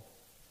falling,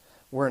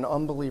 where an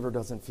unbeliever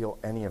doesn't feel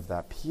any of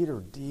that. Peter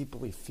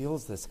deeply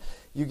feels this.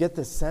 You get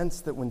the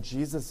sense that when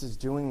Jesus is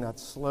doing that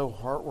slow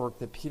heart work,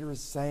 that Peter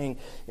is saying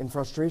in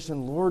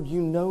frustration, Lord,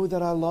 you know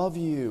that I love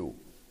you.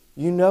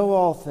 You know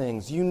all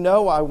things. You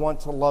know I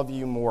want to love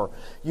you more.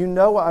 You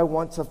know I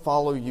want to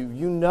follow you.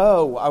 You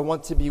know I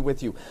want to be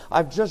with you.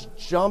 I've just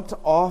jumped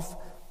off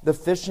the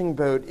fishing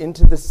boat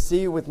into the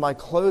sea with my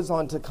clothes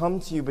on to come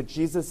to you. But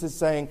Jesus is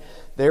saying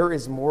there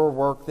is more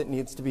work that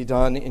needs to be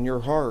done in your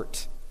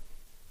heart.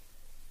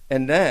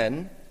 And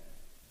then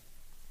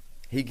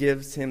he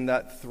gives him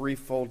that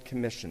threefold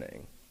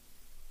commissioning.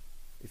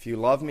 If you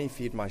love me,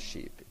 feed my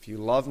sheep. If you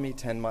love me,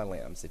 tend my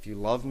lambs. If you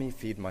love me,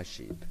 feed my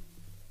sheep.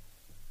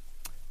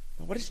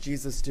 Now, what is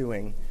Jesus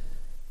doing?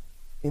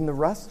 In the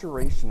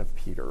restoration of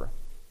Peter,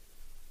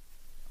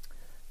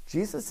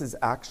 Jesus is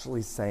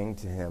actually saying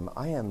to him,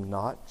 I am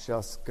not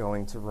just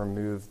going to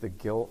remove the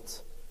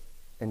guilt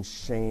and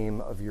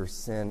shame of your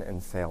sin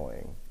and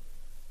failing.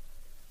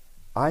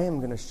 I am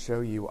going to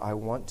show you I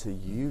want to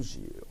use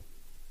you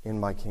in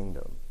my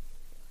kingdom.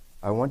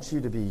 I want you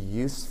to be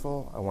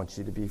useful. I want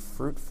you to be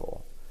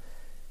fruitful.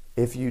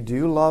 If you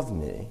do love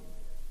me,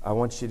 I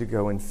want you to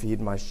go and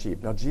feed my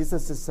sheep. Now,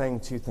 Jesus is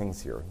saying two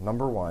things here.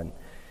 Number one,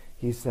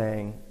 he's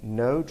saying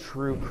no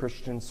true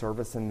Christian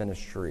service and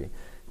ministry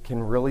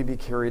can really be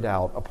carried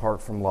out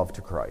apart from love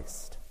to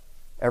Christ.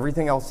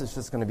 Everything else is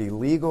just going to be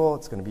legal.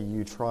 It's going to be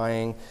you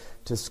trying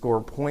to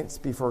score points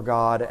before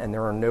God, and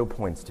there are no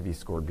points to be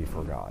scored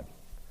before God.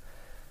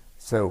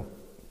 So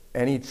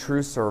any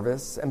true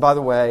service, and by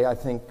the way, I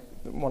think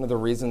one of the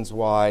reasons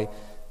why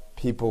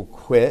people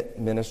quit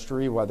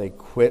ministry, why they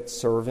quit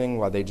serving,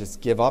 why they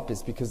just give up,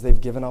 is because they've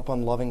given up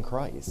on loving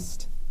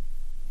Christ.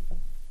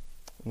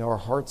 You know, our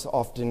hearts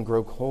often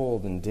grow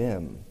cold and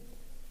dim.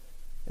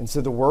 And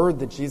so the word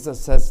that Jesus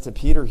says to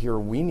Peter here,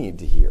 we need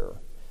to hear.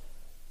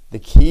 The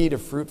key to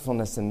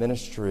fruitfulness in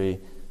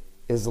ministry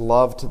is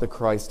love to the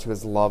Christ who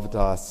has loved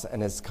us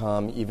and has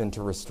come even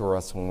to restore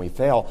us when we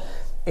fail,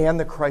 and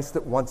the Christ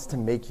that wants to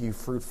make you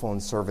fruitful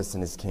in service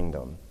in his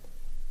kingdom.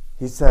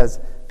 He says,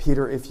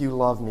 Peter, if you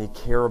love me,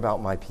 care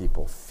about my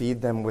people.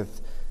 Feed them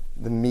with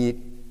the meat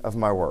of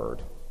my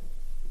word.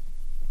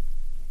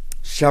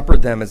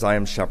 Shepherd them as I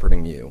am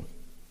shepherding you.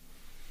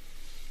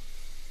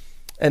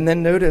 And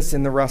then notice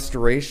in the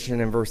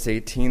restoration in verse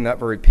 18, that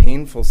very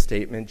painful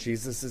statement,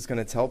 Jesus is going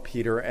to tell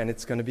Peter, and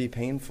it's going to be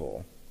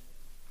painful.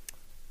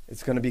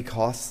 It's going to be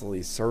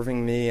costly.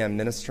 Serving me and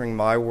ministering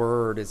my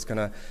word is going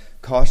to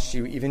cost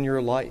you even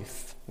your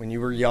life. When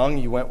you were young,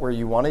 you went where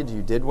you wanted,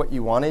 you did what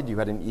you wanted, you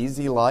had an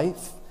easy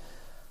life.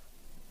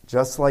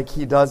 Just like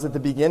he does at the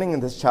beginning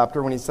of this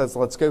chapter when he says,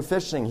 let's go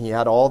fishing. He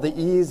had all the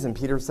ease, and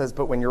Peter says,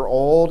 but when you're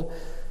old,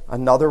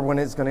 another one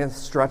is going to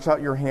stretch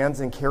out your hands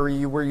and carry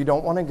you where you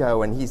don't want to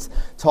go. And he's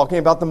talking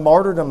about the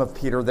martyrdom of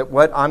Peter, that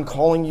what I'm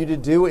calling you to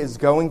do is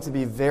going to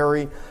be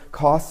very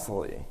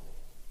costly.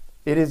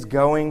 It is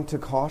going to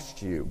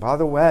cost you. By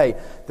the way,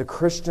 the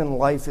Christian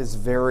life is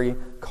very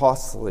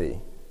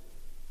costly.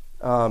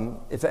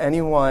 If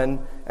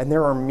anyone, and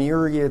there are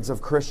myriads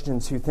of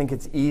Christians who think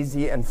it's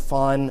easy and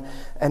fun,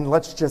 and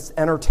let's just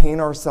entertain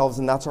ourselves,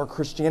 and that's our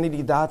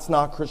Christianity. That's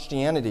not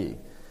Christianity.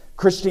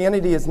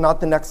 Christianity is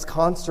not the next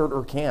concert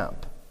or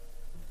camp.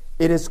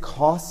 It is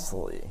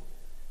costly.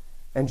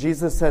 And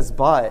Jesus says,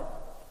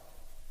 but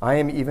I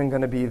am even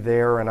going to be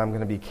there, and I'm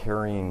going to be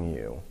carrying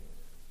you.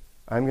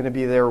 I'm going to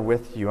be there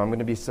with you. I'm going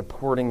to be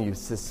supporting you,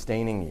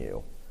 sustaining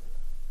you.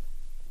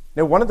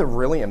 Now, one of the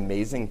really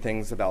amazing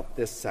things about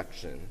this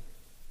section,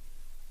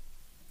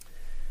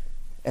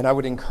 and I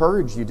would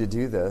encourage you to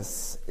do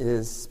this,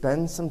 is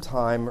spend some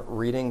time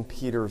reading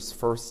Peter's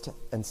first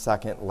and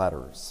second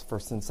letters,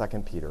 1st and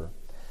 2nd Peter.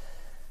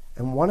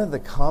 And one of the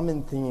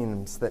common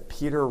themes that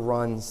Peter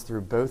runs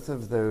through both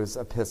of those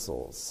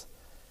epistles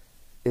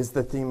is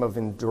the theme of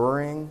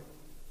enduring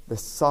the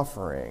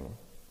suffering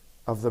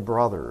of the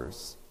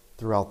brothers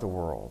throughout the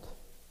world.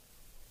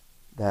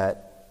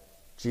 That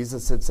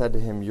Jesus had said to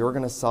him, you're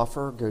going to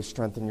suffer, go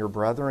strengthen your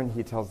brethren.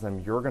 He tells them,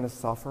 you're going to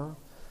suffer.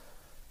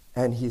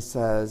 And he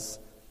says,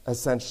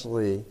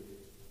 essentially,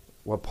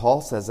 what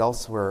Paul says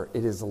elsewhere,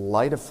 it is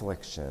light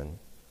affliction,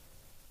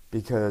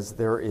 because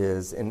there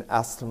is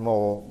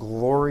inestimable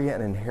glory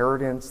and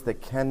inheritance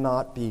that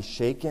cannot be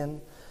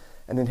shaken,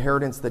 an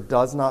inheritance that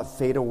does not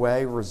fade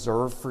away,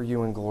 reserved for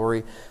you in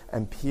glory.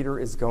 And Peter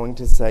is going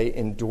to say,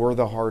 endure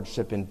the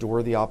hardship,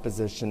 endure the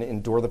opposition,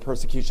 endure the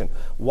persecution.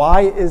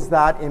 Why is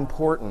that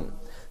important?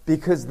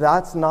 Because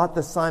that's not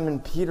the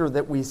Simon Peter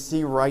that we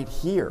see right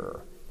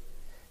here.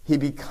 He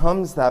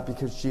becomes that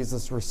because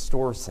Jesus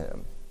restores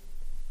him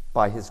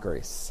by his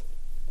grace.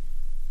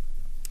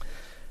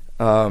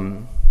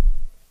 I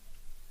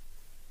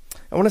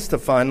want us to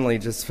finally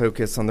just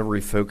focus on the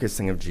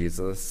refocusing of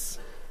Jesus.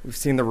 We've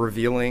seen the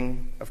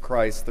revealing of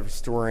Christ, the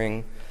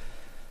restoring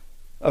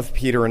of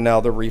Peter, and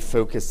now the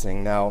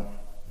refocusing. Now,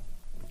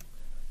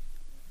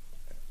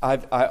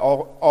 I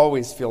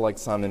always feel like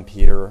Simon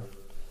Peter.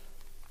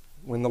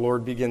 When the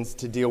Lord begins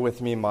to deal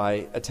with me,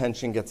 my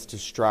attention gets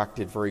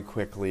distracted very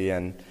quickly,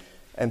 and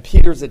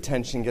Peter's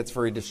attention gets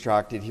very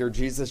distracted. Here,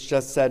 Jesus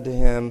just said to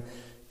him,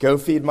 go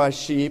feed my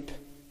sheep.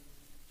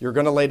 You're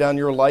going to lay down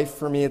your life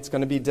for me. It's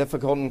going to be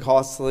difficult and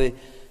costly.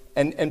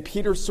 And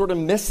Peter sort of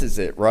misses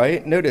it,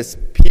 right? Notice,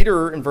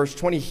 Peter, in verse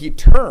 20, he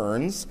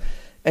turns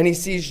and he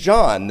sees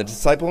John, the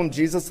disciple whom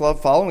Jesus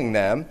loved, following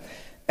them.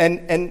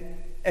 And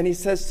he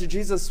says to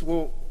Jesus,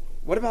 well,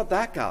 what about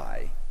that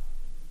guy?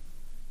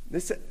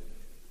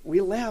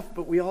 We laugh,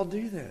 but we all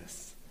do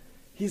this.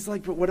 He's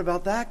like, but what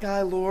about that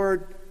guy,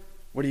 Lord?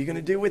 What are you going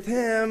to do with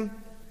him?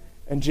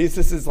 And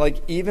Jesus is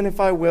like, even if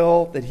I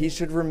will that he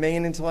should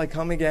remain until I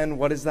come again,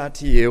 what is that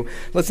to you?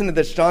 Listen to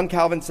this. John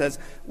Calvin says,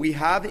 we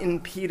have in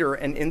Peter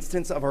an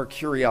instance of our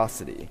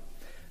curiosity,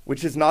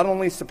 which is not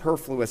only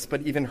superfluous,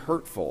 but even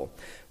hurtful.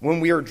 When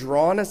we are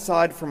drawn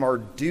aside from our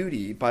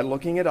duty by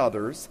looking at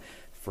others,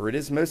 for it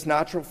is most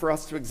natural for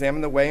us to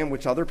examine the way in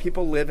which other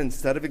people live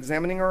instead of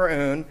examining our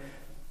own,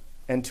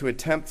 and to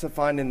attempt to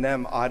find in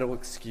them idle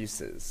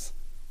excuses.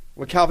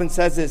 What Calvin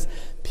says is,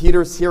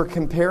 Peter's here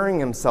comparing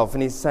himself,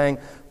 and he's saying,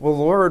 well,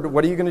 Lord,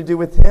 what are you going to do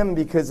with him?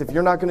 Because if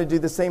you're not going to do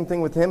the same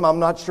thing with him, I'm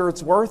not sure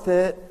it's worth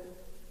it.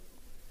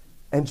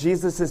 And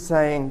Jesus is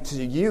saying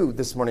to you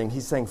this morning,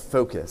 he's saying,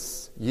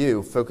 focus.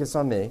 You, focus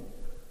on me.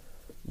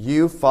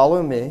 You,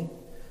 follow me.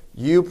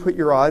 You, put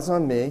your eyes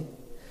on me.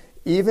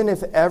 Even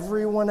if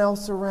everyone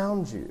else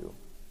around you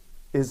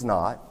is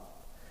not,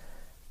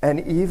 and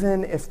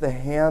even if the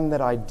hand that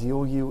I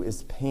deal you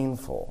is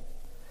painful,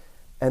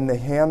 and the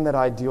hand that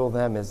I deal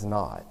them is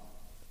not,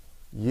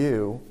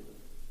 you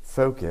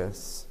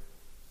focus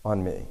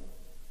on me.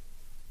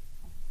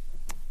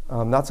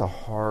 That's a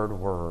hard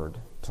word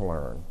to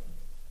learn.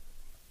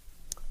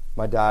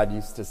 My dad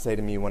used to say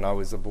to me when I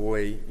was a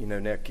boy,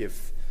 Nick,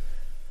 if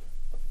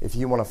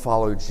you want to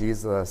follow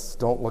Jesus,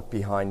 don't look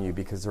behind you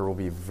because there will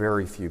be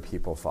very few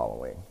people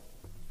following.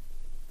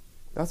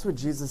 That's what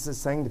Jesus is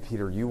saying to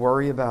Peter. You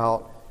worry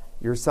about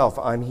yourself.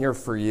 I'm here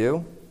for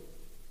you,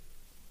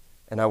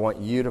 and I want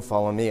you to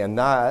follow me. And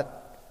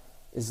that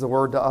is the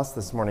word to us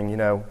this morning.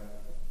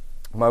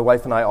 My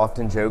wife and I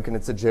often joke, and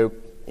it's a joke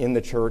in the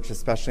church,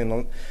 especially in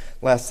the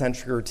last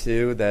century or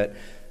two, that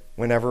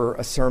whenever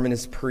a sermon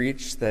is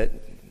preached, that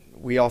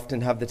we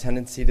often have the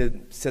tendency to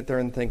sit there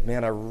and think,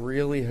 man, I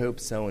really hope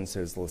so-and-so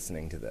is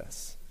listening to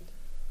this,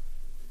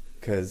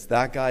 because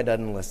that guy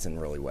doesn't listen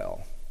really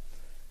well,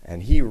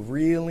 and he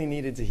really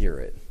needed to hear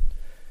it.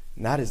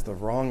 And that is the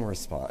wrong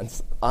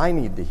response. I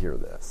need to hear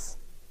this.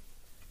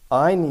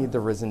 I need the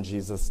risen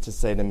Jesus to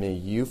say to me,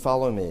 you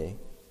follow me,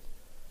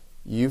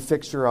 you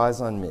fix your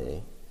eyes on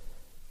me,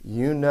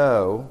 you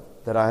know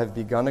that I have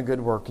begun a good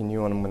work in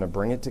you and I'm going to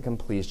bring it to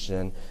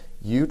completion,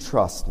 you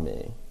trust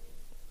me,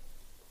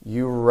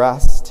 you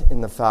rest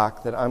in the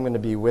fact that I'm going to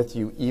be with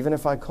you even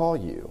if I call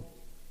you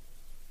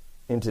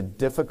into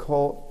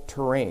difficult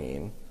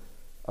terrain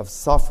of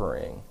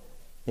suffering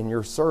in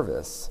your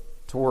service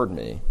toward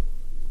me.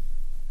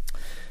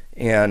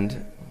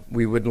 And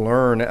we would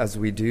learn as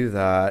we do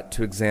that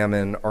to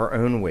examine our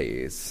own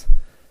ways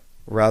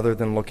rather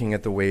than looking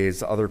at the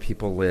ways other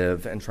people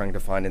live and trying to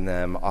find in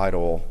them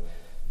idle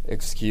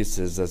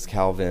excuses, as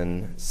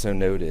Calvin so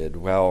noted.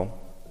 Well,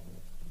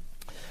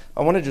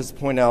 I want to just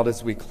point out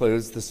as we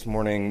close this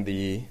morning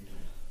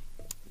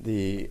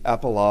the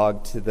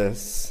epilogue to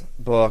this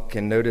book,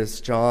 and notice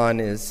John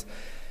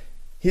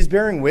he's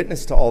bearing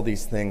witness to all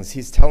these things.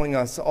 He's telling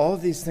us all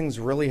of these things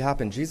really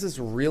happened. Jesus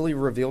really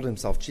revealed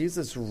himself.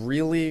 Jesus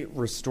really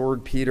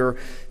restored Peter.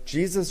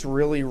 Jesus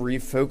really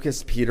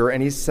refocused Peter.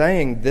 And he's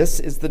saying this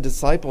is the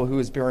disciple who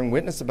is bearing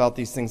witness about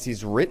these things.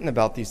 He's written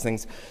about these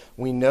things.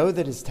 We know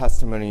that his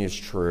testimony is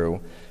true.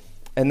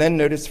 And then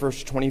notice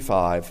verse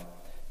 25.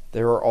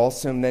 There are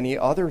also many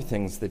other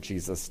things that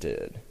Jesus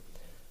did.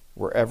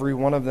 Were every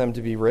one of them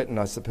to be written,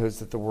 I suppose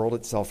that the world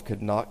itself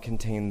could not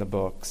contain the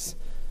books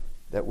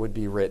that would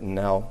be written.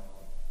 Now,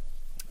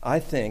 I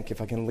think, if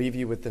I can leave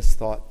you with this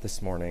thought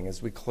this morning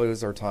as we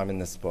close our time in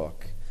this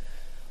book,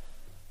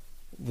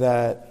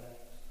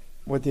 that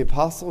what the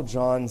Apostle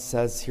John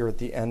says here at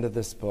the end of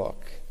this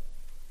book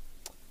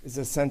is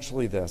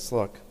essentially this.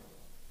 Look,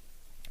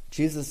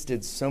 Jesus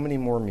did so many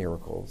more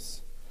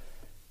miracles.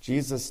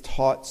 Jesus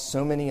taught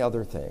so many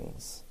other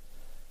things.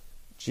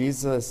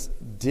 Jesus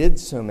did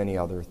so many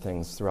other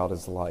things throughout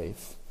his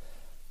life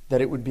that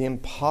it would be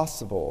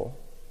impossible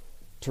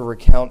to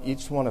recount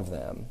each one of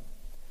them,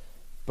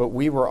 but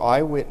we were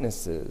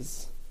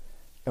eyewitnesses,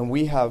 and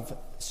we have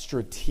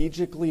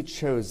strategically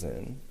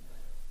chosen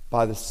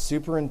by the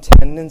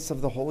superintendence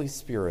of the Holy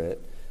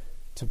Spirit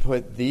to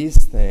put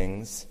these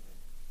things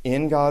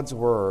in God's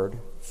Word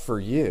for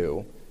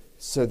you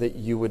so that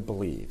you would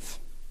believe.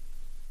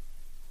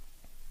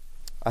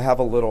 I have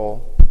a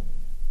little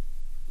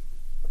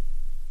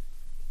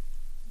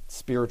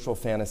spiritual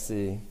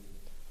fantasy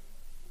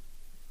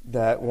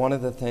that one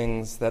of the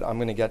things that I'm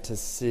going to get to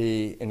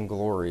see in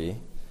glory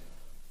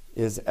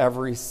is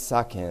every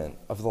second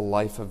of the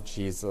life of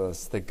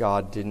Jesus that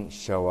God didn't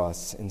show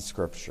us in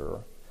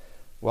Scripture.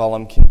 Well,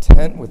 I'm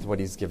content with what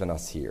he's given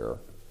us here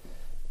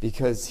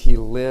because he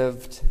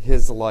lived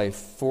his life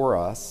for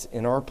us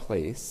in our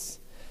place,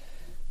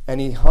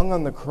 and he hung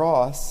on the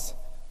cross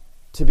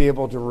to be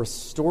able to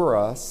restore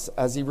us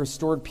as he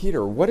restored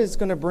Peter. What is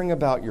going to bring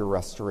about your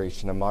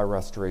restoration and my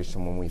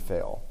restoration when we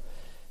fail?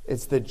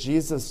 It's that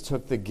Jesus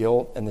took the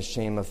guilt and the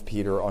shame of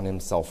Peter on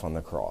himself on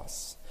the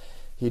cross.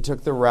 He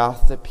took the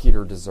wrath that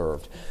Peter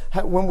deserved.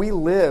 When we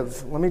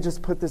live, let me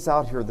just put this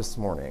out here this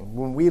morning.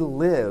 When we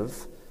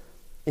live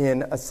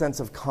in a sense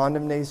of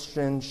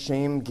condemnation,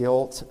 shame,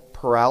 guilt,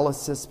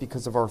 paralysis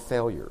because of our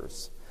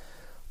failures.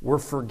 We're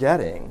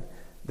forgetting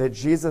that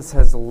Jesus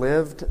has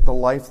lived the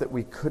life that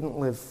we couldn't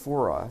live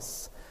for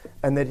us,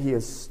 and that he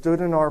has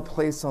stood in our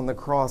place on the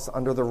cross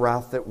under the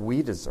wrath that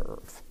we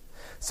deserve.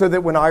 So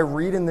that when I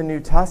read in the New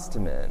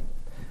Testament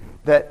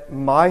that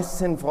my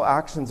sinful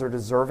actions are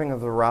deserving of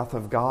the wrath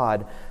of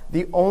God,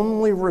 the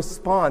only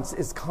response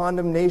is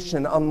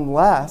condemnation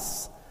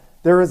unless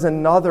there is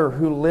another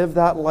who lived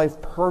that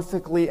life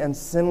perfectly and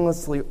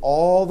sinlessly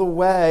all the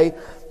way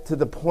to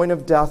the point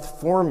of death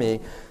for me,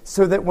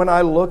 so that when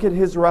I look at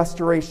his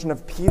restoration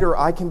of Peter,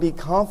 I can be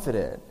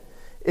confident.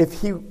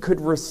 If he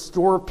could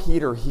restore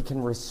Peter, he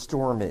can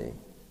restore me.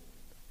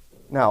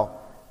 Now,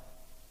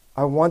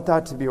 I want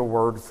that to be a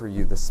word for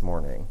you this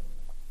morning.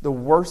 The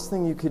worst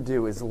thing you could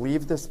do is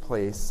leave this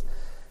place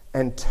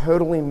and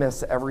totally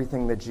miss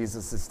everything that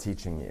Jesus is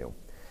teaching you.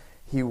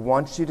 He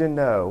wants you to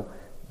know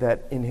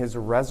that in his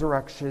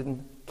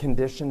resurrection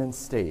condition and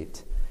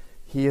state,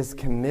 he is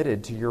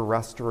committed to your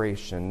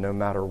restoration no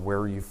matter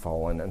where you've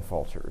fallen and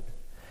faltered.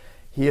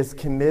 He is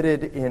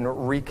committed in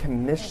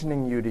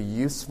recommissioning you to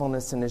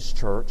usefulness in his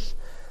church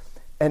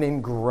and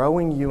in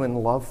growing you in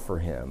love for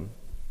him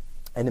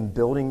and in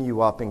building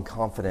you up in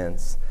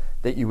confidence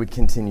that you would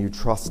continue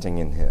trusting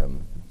in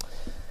him.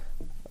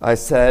 I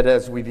said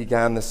as we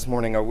began this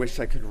morning, I wish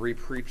I could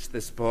re-preach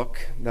this book.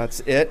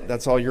 That's it.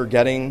 That's all you're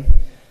getting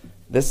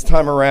this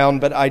time around,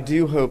 but I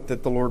do hope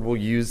that the Lord will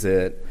use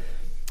it.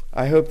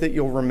 I hope that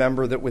you'll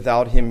remember that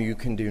without him you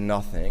can do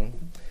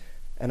nothing.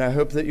 And I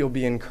hope that you'll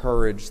be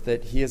encouraged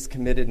that he is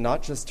committed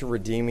not just to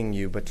redeeming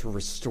you, but to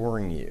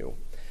restoring you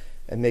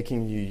and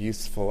making you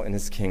useful in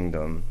his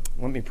kingdom.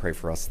 Let me pray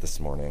for us this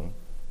morning.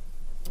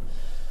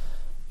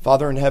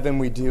 Father in heaven,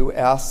 we do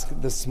ask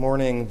this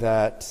morning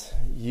that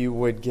you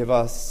would give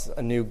us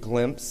a new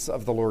glimpse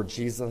of the Lord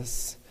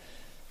Jesus,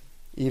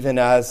 even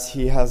as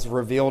he has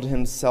revealed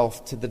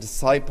himself to the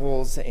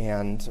disciples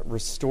and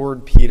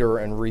restored Peter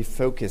and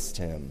refocused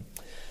him.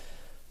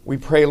 We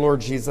pray,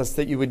 Lord Jesus,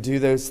 that you would do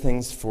those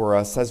things for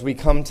us. As we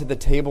come to the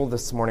table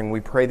this morning,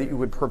 we pray that you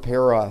would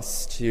prepare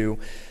us to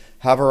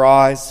have our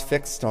eyes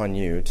fixed on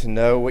you, to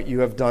know what you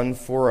have done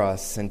for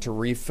us, and to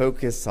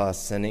refocus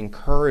us and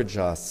encourage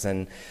us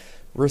and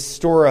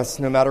restore us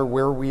no matter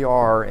where we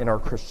are in our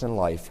Christian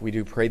life. We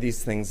do pray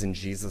these things in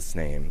Jesus'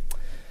 name.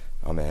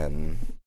 Amen.